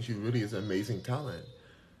queen. She really is an amazing talent.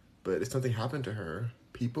 But if something happened to her,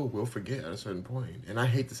 people will forget at a certain point. And I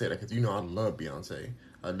hate to say that because, you know, I love Beyonce.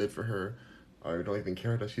 I live for her. I don't even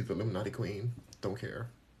care that she's the Illuminati queen. Don't care.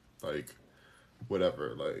 Like,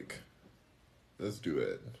 whatever. Like, let's do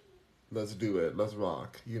it. Let's do it. Let's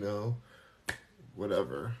rock, you know?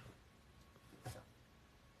 Whatever.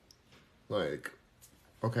 Like,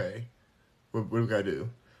 okay. What do we gotta do?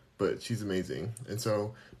 But she's amazing. And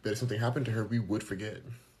so, but if something happened to her, we would forget.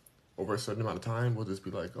 Over a certain amount of time, we'll just be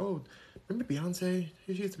like, oh, remember Beyonce?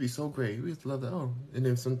 She used to be so great. We used to love that. Oh, and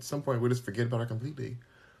then some point, we'll just forget about her completely.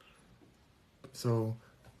 So,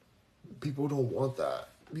 people don't want that.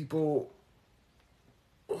 People,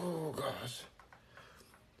 oh gosh.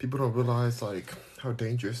 People don't realize, like, how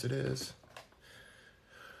dangerous it is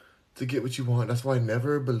to get what you want. That's why I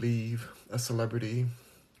never believe a celebrity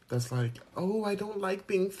that's like, oh, I don't like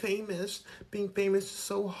being famous. Being famous is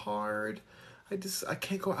so hard. I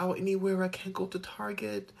can't go out anywhere. I can't go to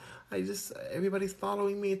Target. Everybody's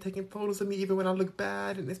following me and taking photos of me even when I look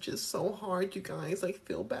bad. And it's just so hard, you guys. Like,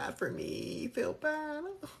 feel bad for me. Feel bad.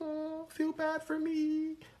 Feel bad for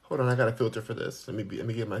me. Hold on, I got a filter for this. Let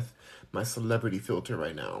me get my celebrity filter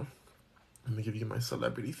right now. Let me give you my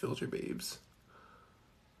celebrity filter, babes.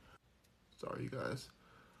 Sorry, you guys.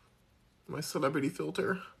 My celebrity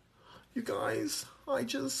filter. You guys,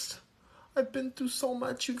 I've been through so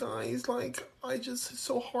much, you guys. Like, it's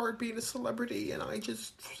so hard being a celebrity, and I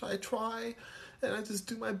try, and I just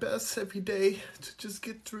do my best every day to just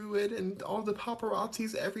get through it, and all the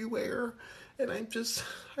paparazzi's everywhere, and I just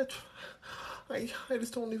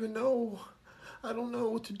don't even know. I don't know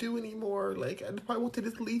what to do anymore. Like, I probably want to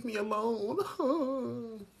just leave me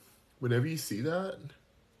alone. Whenever you see that,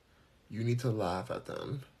 you need to laugh at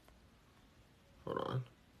them. Hold on.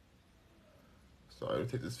 Sorry, let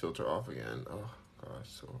me take this filter off again. Oh, gosh,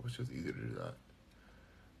 so it was just easier to do that.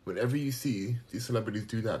 Whenever you see these celebrities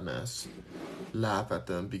do that mess, laugh at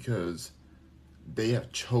them because they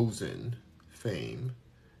have chosen fame.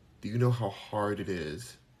 Do you know how hard it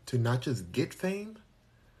is to not just get fame,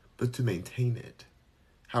 but to maintain it?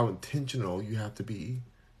 How intentional you have to be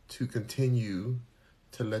to continue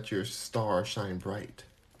to let your star shine bright.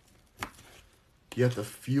 You have to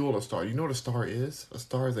fuel a star. You know what a star is? A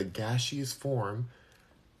star is a gaseous form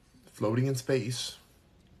floating in space,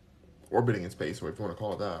 orbiting in space, or if you want to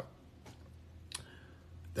call it that,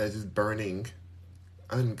 that is just burning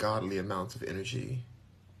ungodly amounts of energy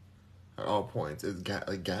at all points. It's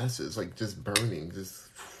like gases, like just burning, just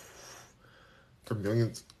for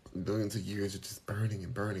millions of years. It's just burning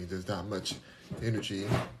and burning. There's that much energy,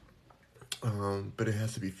 but it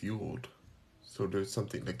has to be fueled. So there's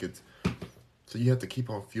something that gets. So you have to keep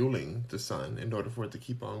on fueling the sun in order for it to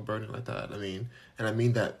keep on burning like that. I mean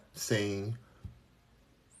that saying,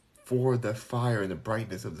 for the fire and the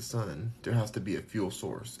brightness of the sun, there has to be a fuel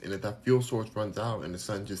source. And if that fuel source runs out and the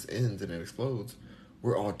sun just ends and it explodes,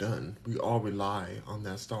 we're all done. We all rely on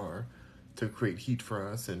that star to create heat for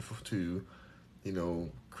us and to, you know,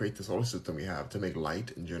 create the solar system we have, to make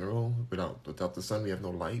light in general. Without the sun, we have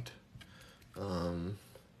no light. We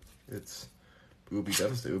would be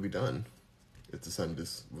devastated. It would be done if the sun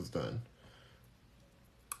just was done.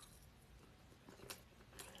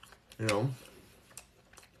 You know?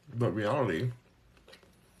 But reality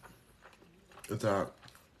is that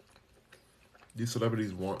these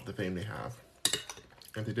celebrities want the fame they have.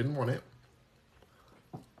 And if they didn't want it,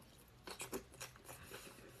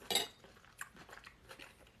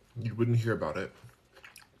 You wouldn't hear about it.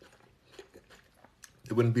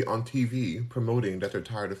 They wouldn't be on TV promoting that they're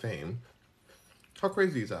tired of fame. How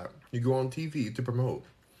crazy is that? You go on TV to promote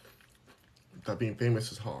that being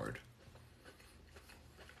famous is hard.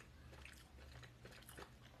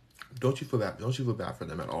 Don't you feel bad? Don't you feel bad for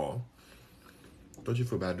them at all? Don't you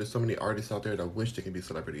feel bad? There's so many artists out there that wish they can be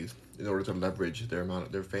celebrities in order to leverage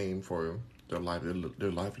their fame for their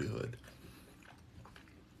livelihood.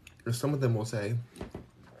 And some of them will say,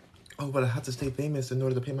 "Oh, but I have to stay famous in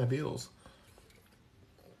order to pay my bills."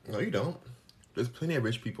 No, you don't. There's plenty of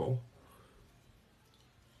rich people.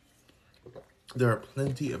 There are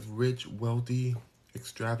plenty of rich, wealthy,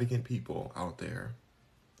 extravagant people out there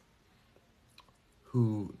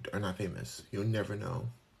who are not famous. You'll never know.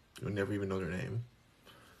 You'll never even know their name.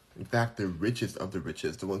 In fact, the richest of the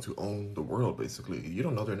richest, the ones who own the world, basically, you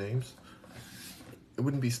don't know their names. It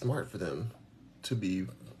wouldn't be smart for them to be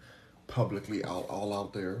publicly all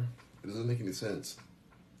out there. It doesn't make any sense.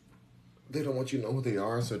 They don't want you to know who they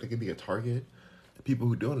are so they can be a target. The people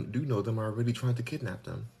who do know them are really trying to kidnap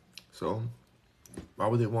them. So why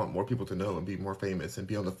would they want more people to know and be more famous and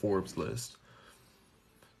be on the Forbes list?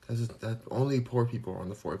 That only poor people are on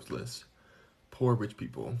the Forbes list. Poor rich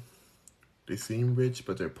people. They seem rich,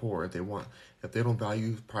 but they're poor. If they don't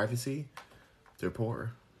value privacy, they're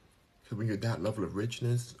poor. Because when you're that level of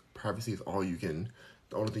richness, privacy is the only thing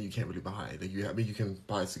you can't really buy. Like you can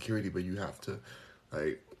buy security, but you have to,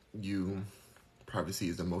 privacy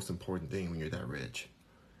is the most important thing when you're that rich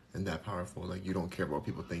and that powerful. Like, you don't care about what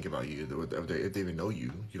people think about you. If they even know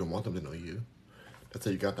you, you don't want them to know you. That's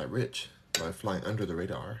how you got that rich, by flying under the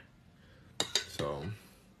radar. So,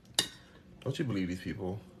 don't you believe these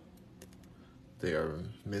people? They are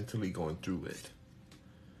mentally going through it.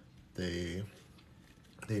 They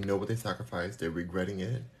know what they sacrificed. They're regretting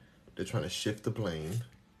it. They're trying to shift the blame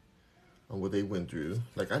on what they went through.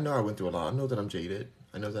 Like, I know I went through a lot. I know that I'm jaded.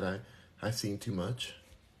 I know that I've seen too much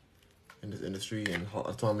in this industry. And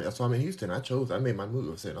that's why I'm in Houston. I made my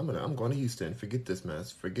move. I said, I'm going to Houston. Forget this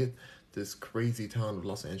mess. Forget this crazy town of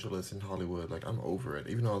Los Angeles and Hollywood. Like, I'm over it.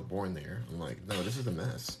 Even though I was born there, I'm like, no, this is a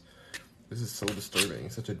mess. This is so disturbing.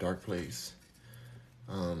 Such a dark place.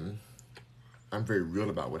 I'm very real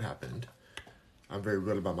about what happened. I'm very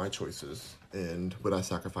real about my choices and what I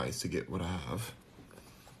sacrificed to get what I have.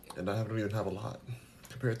 And I don't even have a lot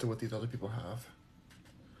compared to what these other people have.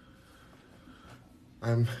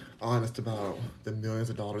 I'm honest about the millions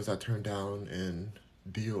of dollars I turned down in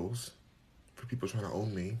deals for people trying to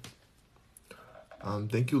own me.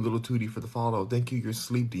 Thank you, Little Tootie, for the follow. Thank you, your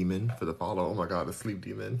sleep demon, for the follow. Oh my God, a sleep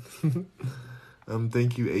demon.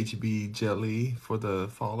 Thank you, HB Jelly, for the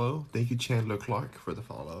follow. Thank you, Chandler Clark, for the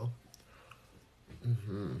follow.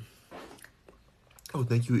 Oh,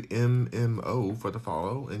 thank you, MMO, for the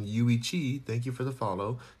follow. And Yui Chi, thank you for the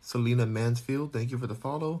follow. Selena Mansfield, thank you for the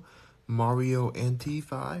follow. Mario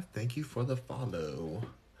Anti5, thank you for the follow.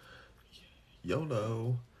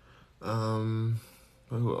 YOLO.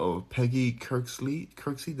 Peggy Kirksey,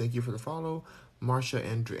 thank you for the follow. Marsha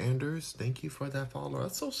Anders, thank you for that follow.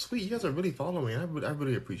 That's so sweet. You guys are really following. I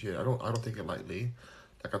really appreciate it. I don't take it lightly.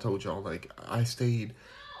 Like I told y'all, like I stayed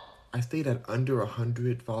at under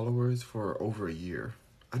 100 followers for over a year.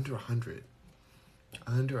 Under 100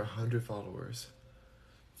 followers.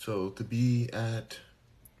 So to be at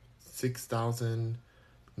 6,000,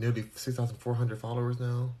 nearly 6,400 followers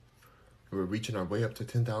now. We're reaching our way up to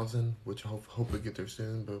 10,000, which hope we get there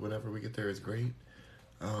soon. But whenever we get there is great.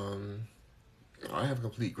 I have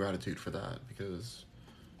complete gratitude for that because,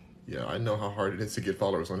 yeah, I know how hard it is to get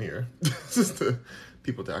followers on here. Just the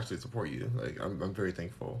people to actually support you. Like, I'm very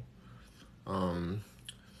thankful. Oh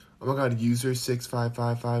my God, user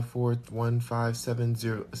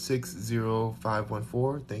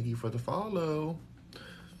 655541570600514. Thank you for the follow.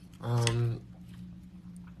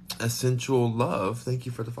 Essential Love, thank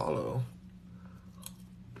you for the follow.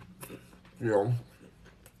 Don't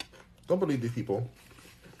believe these people.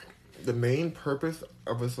 The main purpose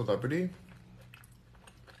of a celebrity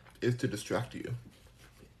is to distract you.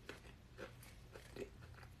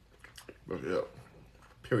 But yeah,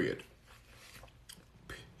 period.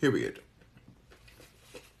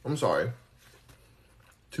 I'm sorry.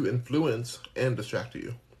 To influence and distract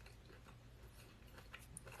you.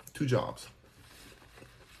 2 jobs.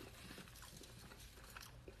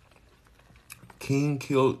 King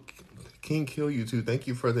Kill You Too. Thank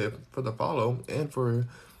you for the follow and for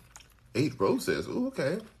 8 roses. Ooh,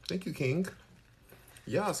 okay. Thank you, King.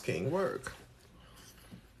 Yes, King, work.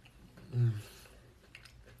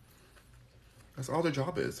 That's all their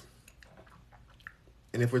job is.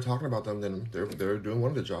 And if we're talking about them, then they're doing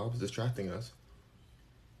one of the jobs, distracting us.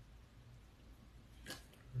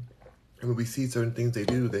 And when we see certain things they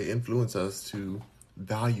do, they influence us to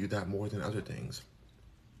value that more than other things.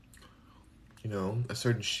 You know, a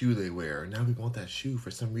certain shoe they wear. Now we want that shoe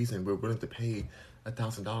for some reason. We're willing to pay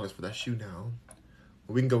 $1,000 for that shoe now.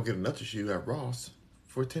 Well, we can go get another shoe at Ross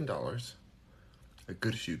for $10. A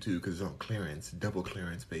good shoe too, because it's on clearance, double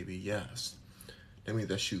clearance, baby. Yes, that means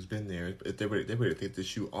that shoe's been there. If they were to take the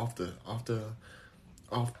shoe off the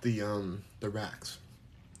racks,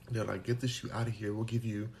 they're like, get the shoe out of here.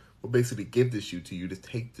 We'll basically give the shoe to you to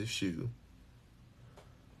take the shoe.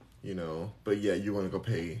 You know, but yeah, you want to go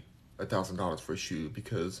pay $1,000 for a shoe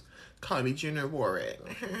because Kylie Jenner wore it.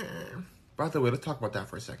 By the way, let's talk about that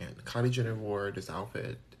for a second. Kylie Jenner wore this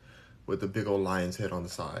outfit with a big old lion's head on the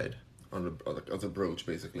side, as a brooch,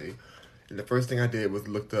 basically. And the first thing I did was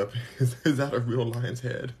looked up, is that a real lion's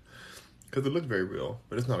head? Because it looked very real,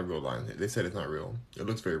 but it's not a real lion's head. They said it's not real. It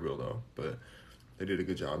looks very real, though, but they did a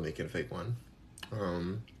good job making a fake one.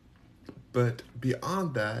 But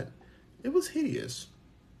beyond that, it was hideous.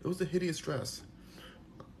 It was a hideous dress.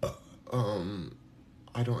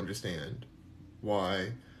 I don't understand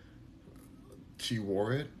why she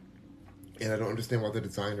wore it. And I don't understand why the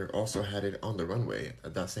designer also had it on the runway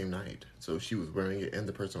at that same night. So she was wearing it and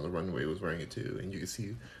the person on the runway was wearing it too. And you can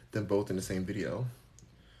see them both in the same video.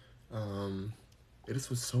 It just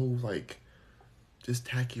was so, like, just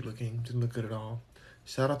tacky looking. Didn't look good at all.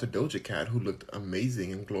 Shout out to Doja Cat, who looked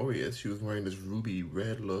amazing and glorious. She was wearing this ruby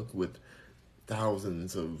red look with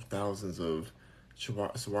thousands of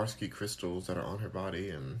Swarovski crystals that are on her body.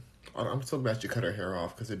 And I'm so glad she cut her hair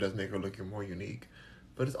off because it does make her look more unique.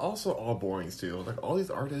 But it's also all boring still. Like, all these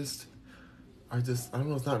artists are just, I don't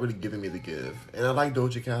know, it's not really giving me the give. And I like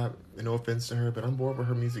Doja Cat, and no offense to her, but I'm bored with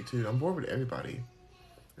her music too. I'm bored with everybody.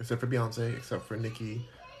 Except for Beyonce, except for Nicki,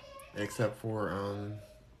 except for,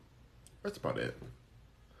 that's about it.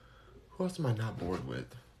 Who else am I not bored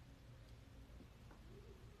with?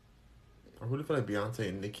 I really feel like Beyonce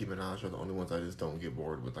and Nicki Minaj are the only ones I just don't get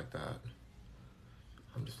bored with like that.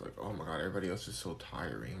 I'm just like, oh my god, everybody else is so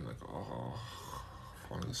tiring. I'm like, oh,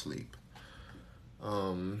 falling asleep.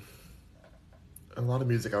 A lot of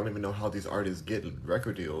music, I don't even know how these artists get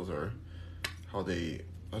record deals or how they,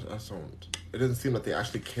 I don't, it doesn't seem like they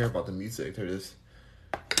actually care about the music.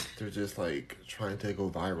 They're just like trying to go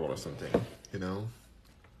viral or something, you know?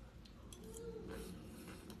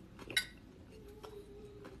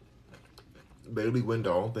 Bailey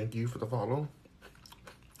Wendell, thank you for the follow.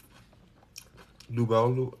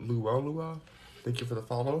 Luel, thank you for the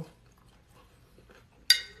follow.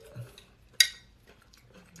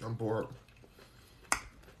 I'm bored.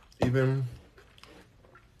 Even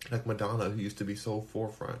like Madonna, who used to be so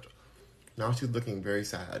forefront, now she's looking very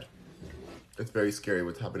sad. It's very scary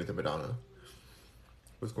what's happening to Madonna.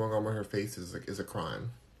 What's going on with her face is a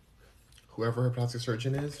crime. Whoever her plastic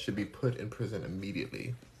surgeon is should be put in prison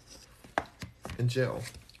immediately. In jail.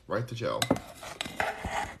 Right to jail.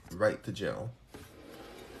 Right to jail.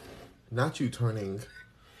 Not you turning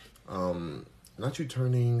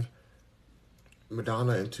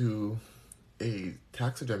Madonna into a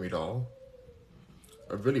taxidermy doll.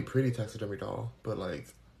 A really pretty taxidermy doll, but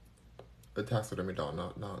like a taxidermy doll,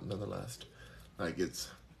 not nonetheless. Like it's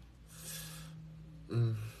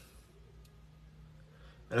and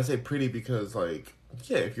I say pretty because, like,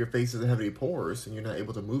 yeah, if your face doesn't have any pores and you're not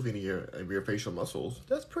able to move any of your facial muscles,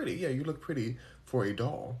 that's pretty. Yeah, you look pretty for a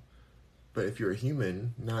doll. But if you're a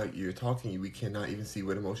human, now you're talking, we cannot even see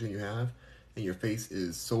what emotion you have, and your face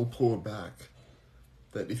is so pulled back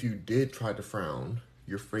that if you did try to frown,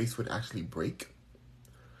 your face would actually break.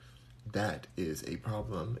 That is a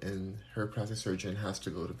problem, and her plastic surgeon has to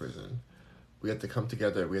go to prison. We have to come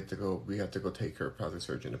together. We have to go take her plastic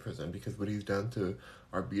surgeon to prison because what he's done to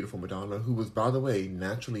our beautiful Madonna, who was, by the way,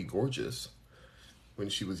 naturally gorgeous when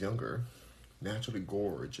she was younger. Naturally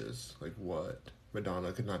gorgeous. Like what?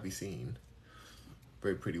 Madonna could not be seen.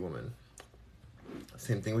 Very pretty woman.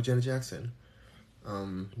 Same thing with Janet Jackson.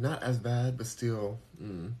 Not as bad, but still.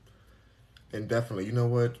 And definitely, you know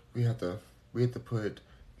what? We have to put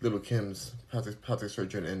Little Kim's plastic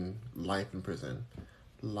surgeon in life in prison.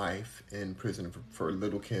 Life in prison for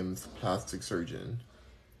Little Kim's plastic surgeon.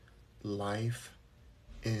 Life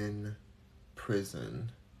in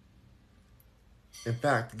prison. In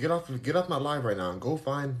fact, get off my live right now and go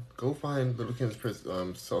find Little Kim's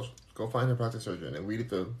go find her plastic surgeon, and we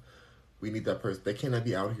need that person. They cannot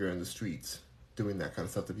be out here in the streets doing that kind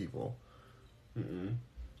of stuff to people. An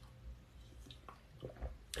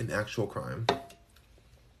actual crime.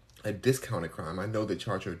 A discounted crime. I know they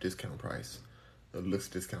charge her a discount price. It looks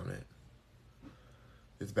discounted.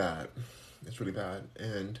 It's bad. It's really bad.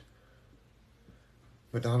 And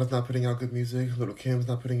Madonna's not putting out good music. Little Kim's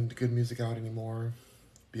not putting good music out anymore.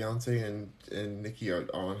 Beyonce and Nicki are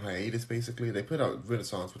on hiatus, basically. They put out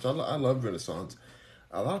Renaissance, which I love Renaissance.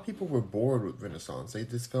 A lot of people were bored with Renaissance. They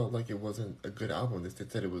just felt like it wasn't a good album. They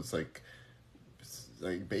said it was like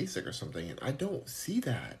basic or something, and I don't see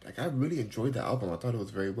that. Like, I really enjoyed the album. I thought it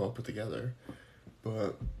was very well put together,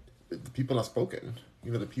 but the people have spoken.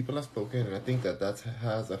 The people have spoken, and I think that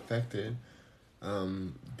has affected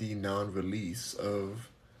the non-release of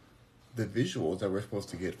the visuals that we're supposed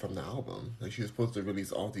to get from the album. Like, she was supposed to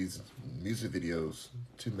release all these music videos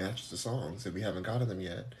to match the songs, and we haven't gotten them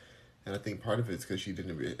yet. And I think part of it is because she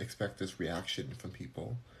didn't expect this reaction from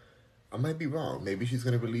people. I might be wrong. Maybe she's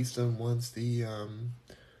gonna release them once the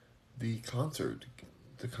concert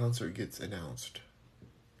gets announced,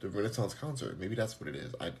 the Renaissance concert. Maybe that's what it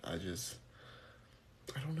is. I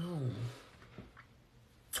don't know.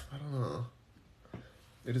 I don't know.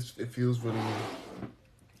 It feels really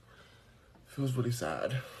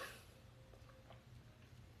sad.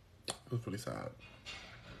 It feels really sad.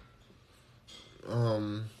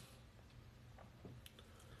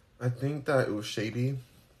 I think that it was shady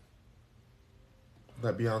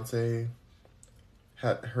that Beyonce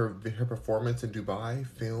had her performance in Dubai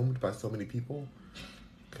filmed by so many people,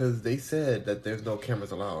 because they said that there's no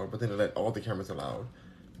cameras allowed, but then they let all the cameras allowed.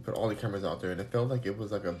 They put all the cameras out there, and it felt like it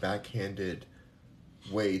was like a backhanded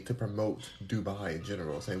way to promote Dubai in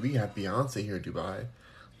general, saying we have Beyonce here in Dubai.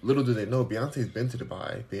 Little do they know, Beyonce's been to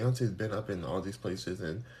Dubai. Beyonce's been up in all these places,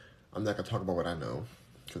 and I'm not gonna talk about what I know,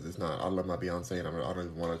 because it's not. I love my Beyonce, and I don't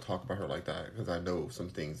even want to talk about her like that, because I know some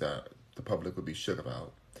things that the public would be shook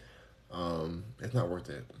about. It's not worth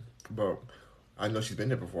it. But I know she's been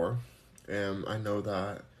there before, and I know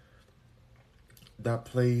that that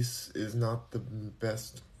place is not the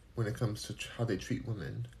best when it comes to how they treat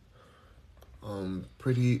women.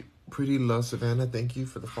 Pretty Love Savannah, thank you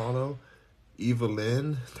for the follow.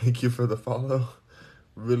 Evelyn, thank you for the follow.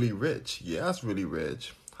 Really Rich, yes, Really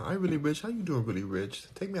Rich. Hi, Really Rich. How you doing, Really Rich?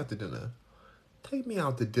 Take me out to dinner. Take me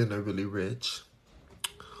out to dinner, Really Rich.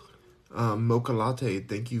 Mocha Latte,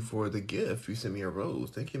 thank you for the gift. You sent me a rose.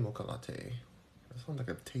 Thank you, Mocha Latte. That sounds like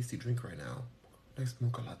a tasty drink right now. Nice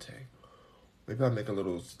Mocha Latte. Maybe I'll make a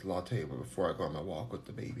little latte before I go on my walk with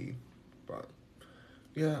the baby. But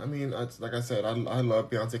yeah, I mean, like I said, I love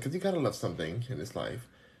Beyonce, because you gotta love something in this life.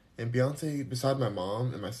 And Beyonce, beside my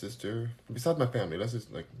mom and my sister, beside my family, that's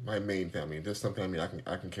just like my main family. There's some family I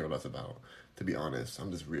can care less about. To be honest,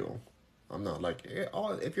 I'm just real. I'm not like,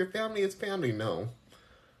 if your family is family. No,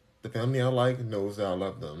 the family I like knows that I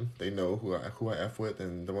love them. They know who I f with,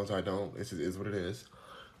 and the ones I don't, it just is what it is.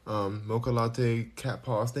 Mocha Latte, cat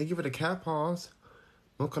paws. Thank you for the cat paws.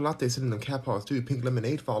 Mocha Latte sending them cat paws too. Pink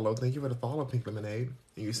Lemonade follow. Thank you for the follow, Pink Lemonade.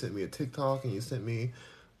 And you sent me a TikTok, and you sent me,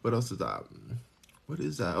 what else is that? What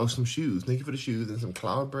is that? Oh, some shoes. Thank you for the shoes and some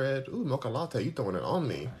cloud bread. Ooh, Mocha Latte, you throwing it on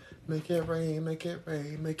me. Make it rain, make it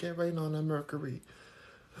rain, make it rain on the Mercury.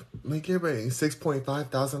 Make it rain. 6.5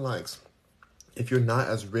 thousand likes. If you're not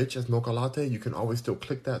as rich as Mocha Latte, you can always still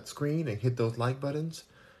click that screen and hit those like buttons.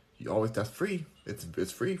 That's free.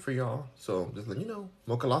 It's free for y'all. So just let you know,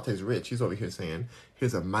 Mocha Latte's rich. He's over here saying,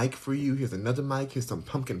 here's a mic for you. Here's another mic. Here's some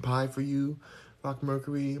pumpkin pie for you. Rock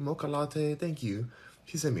Mercury, Mocha Latte, thank you.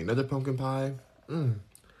 She sent me another pumpkin pie.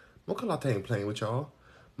 Mocha Latte ain't playing with y'all.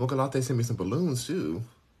 Mocha Latte sent me some balloons too.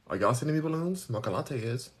 Are y'all sending me balloons? Mocha Latte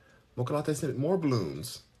is. Mocha Latte sent me more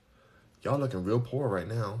balloons. Y'all looking real poor right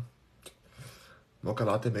now. Mocha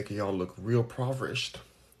Latte making y'all look real impoverished.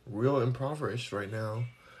 Real impoverished right now.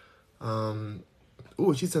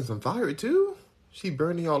 Ooh, she sent some fire too? She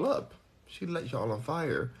burning y'all up. She let y'all on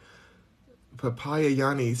fire. Papaya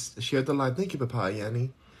Yanni shared the live. Thank you, Papaya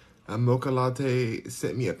Yanni. Mocha Latte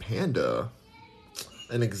sent me a panda.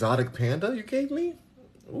 An exotic panda you gave me?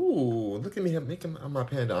 Ooh, look at me making my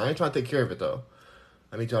panda. I ain't trying to take care of it though.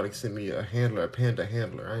 I need y'all to send me a panda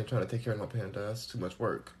handler. I ain't trying to take care of no panda. That's too much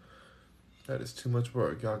work. That is too much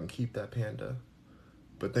work. Y'all can keep that panda.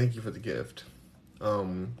 But thank you for the gift.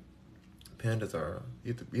 Pandas are,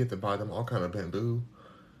 you have to buy them all kind of bamboo.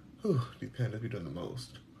 Whew, these pandas be doing the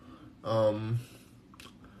most.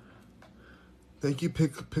 Thank you,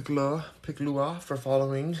 Piclua, for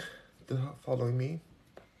following me.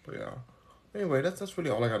 But yeah. Anyway, that's really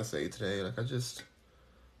all I gotta say today. Like, I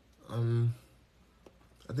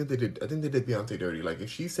think they did Beyonce dirty. Like, if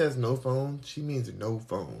she says no phones, she means no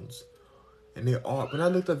phones. And when I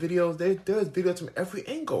looked up videos, there's videos from every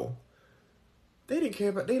angle. They didn't care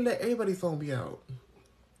about, they let everybody's phone be out.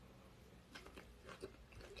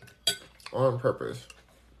 On purpose.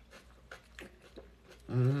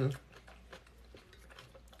 I'm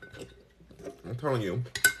telling you,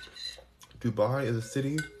 Dubai is a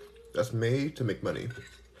city that's made to make money.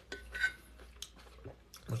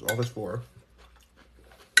 That's all it's for.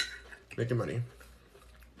 Making money.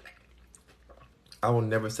 I will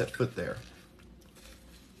never set foot there.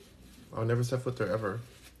 I'll never set foot there ever.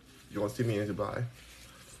 You won't see me in Dubai.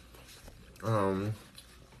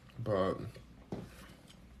 But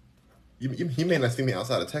you may not see me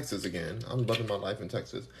outside of Texas again. I'm loving my life in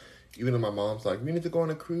Texas. Even though my mom's like, we need to go on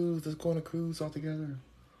a cruise. Let's go on a cruise all together.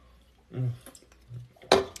 And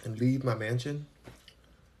leave my mansion.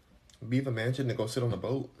 Leave a mansion and go sit on a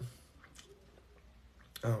boat.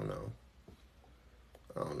 I don't know.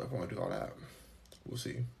 I don't know if I want to do all that. We'll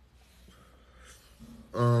see.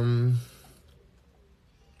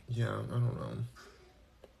 Yeah, I don't know.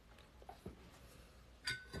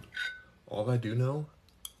 All I do know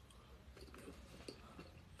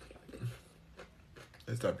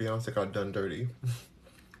is that Beyonce got done dirty.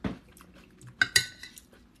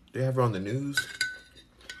 They have her on the news.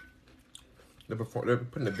 They're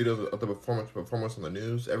putting the videos of the performance on the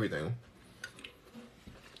news, everything.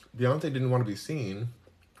 Beyonce didn't want to be seen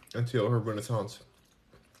until her Renaissance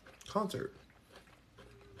concert.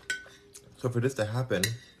 So for this to happen,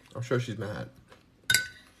 I'm sure she's mad.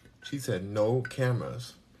 She said no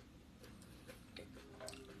cameras.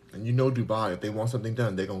 And you know Dubai, if they want something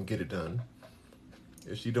done, they're going to get it done.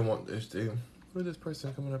 If she don't want, who is this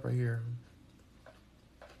person coming up right here?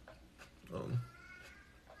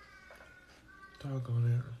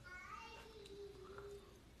 Doggone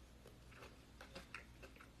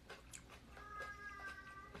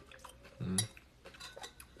it.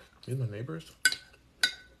 These my neighbors?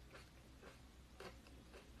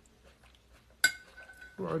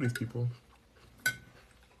 Who are these people?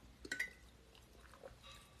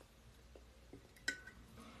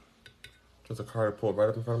 There's a car pulled right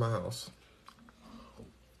up in front of my house.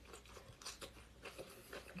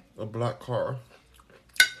 A black car.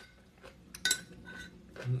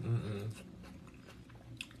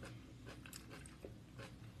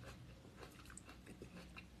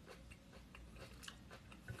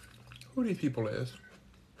 Who these people is?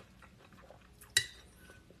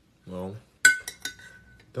 Well,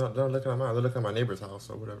 they're looking at mine. They're looking at my neighbor's house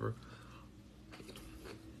or whatever.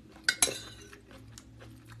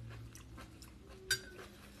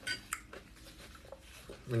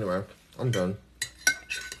 Anyway, I'm done.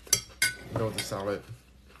 Done with the salad.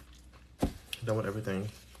 Done with everything.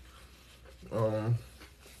 I'm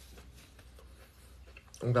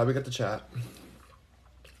glad we got the chat.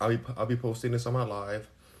 I'll be posting this on my live.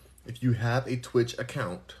 If you have a Twitch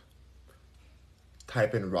account,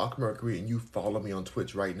 type in Rock Mercury and you follow me on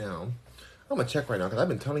Twitch right now. I'm gonna check right now because I've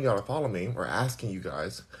been telling y'all to follow me or asking you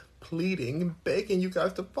guys, pleading, begging you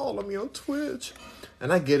guys to follow me on Twitch.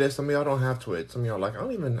 And I get it. Some of y'all don't have Twitch. Some of y'all are like, I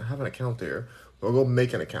don't even have an account there. Well, go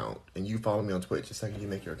make an account and you follow me on Twitch the second you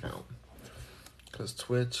make your account. Because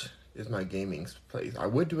Twitch is my gaming place. I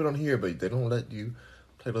would do it on here, but they don't let you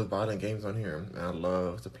play those violent games on here. And I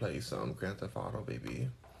love to play some Grand Theft Auto, baby.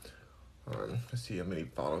 Let's see how many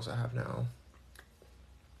followers I have now.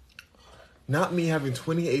 Not me having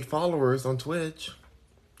 28 followers on Twitch.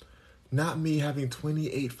 Not me having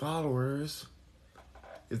 28 followers.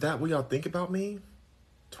 Is that what y'all think about me?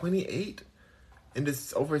 28? And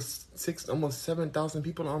there's over almost 7,000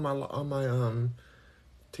 people on my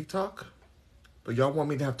TikTok. But y'all want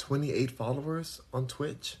me to have 28 followers on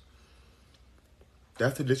Twitch?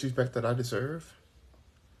 That's the disrespect that I deserve?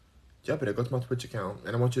 Y'all better go to my Twitch account.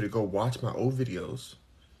 And I want you to go watch my old videos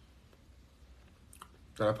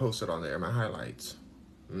that I posted on there, my highlights.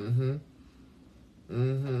 I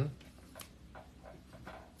can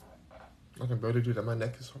barely do that. My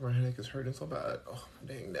neck is hurting so bad. Oh, my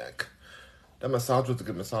dang neck. That massage was a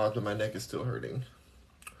good massage, but my neck is still hurting.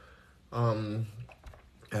 I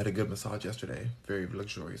had a good massage yesterday. Very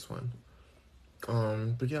luxurious one.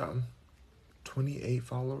 But yeah, 28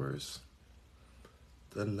 followers.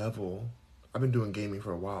 The level. I've been doing gaming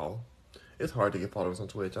for a while. It's hard to get followers on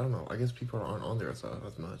Twitch. I don't know. I guess people aren't on there as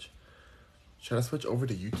much. Should I switch over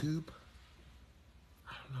to YouTube?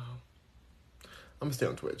 I don't know. I'm gonna stay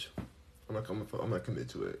on Twitch. I'm gonna commit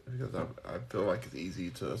to it because I feel like it's easy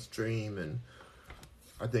to stream, and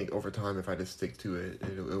I think over time, if I just stick to it,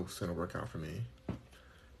 it's gonna work out for me.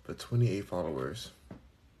 But 28 followers,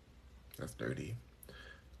 that's dirty.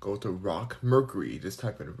 Go to Rock Mercury. Just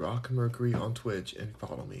type in Rock Mercury on Twitch and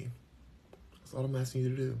follow me. That's all I'm asking you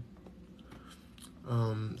to do.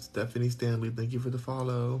 Stephanie Stanley, thank you for the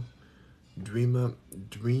follow. Dreamer's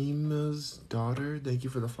daughter, thank you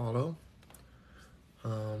for the follow.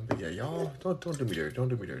 But yeah, y'all, don't do me dirty. Don't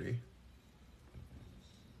do me dirty.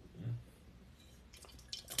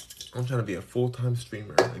 I'm trying to be a full-time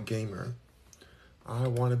streamer, a gamer. I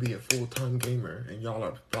want to be a full-time gamer, and y'all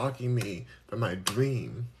are blocking me from my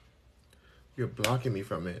dream. You're blocking me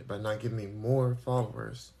from it by not giving me more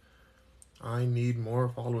followers. I need more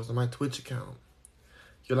followers on my Twitch account.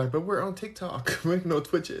 You're like, but we're on TikTok. We don't know what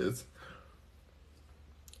Twitch is.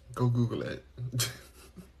 Go Google it.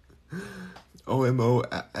 OMO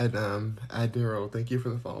Adero, thank you for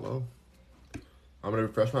the follow. I'm gonna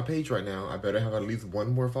refresh my page right now. I better have at least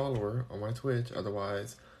one more follower on my Twitch.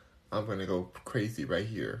 Otherwise, I'm gonna go crazy right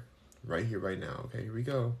here. Right here, right now. Okay, here we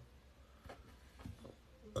go.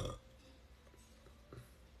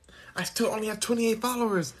 I still only have 28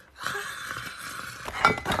 followers.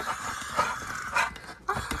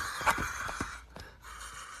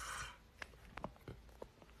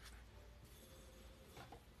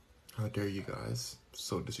 How dare you guys?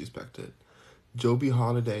 So disrespected. Joby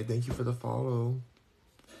Holiday, thank you for the follow.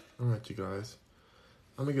 Alright, you guys.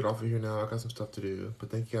 I'm gonna get off of here now. I got some stuff to do.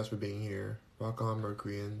 But thank you guys for being here. Rock on,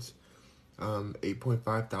 Mercuryans.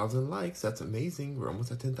 8.5 thousand likes. That's amazing. We're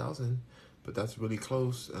almost at 10,000. But that's really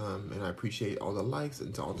close. And I appreciate all the likes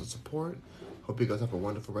and all the support. Hope you guys have a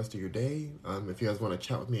wonderful rest of your day. If you guys want to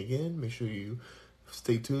chat with me again, make sure you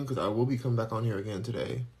stay tuned because I will be coming back on here again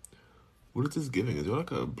today. What is this giving? Is there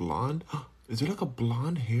like a blonde? Is there like a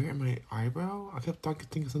blonde hair in my eyebrow? I kept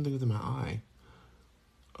thinking something was in my eye.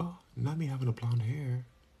 Oh, not me having a blonde hair.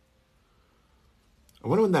 I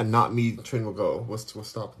wonder when that not me trend will go. What's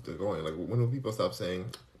stop it going? Like, when will people stop saying,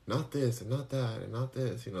 not this and not that and not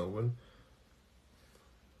this? You know, when...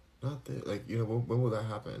 Not this. Like, you know, when will that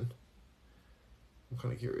happen? I'm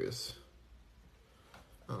kind of curious.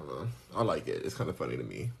 I don't know. I like it. It's kind of funny to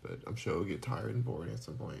me. But I'm sure it'll get tired and boring at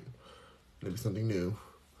some point. Maybe something new.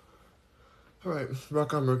 Alright,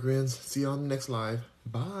 rock on, Mercuryans. See you on the next live.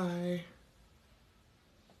 Bye.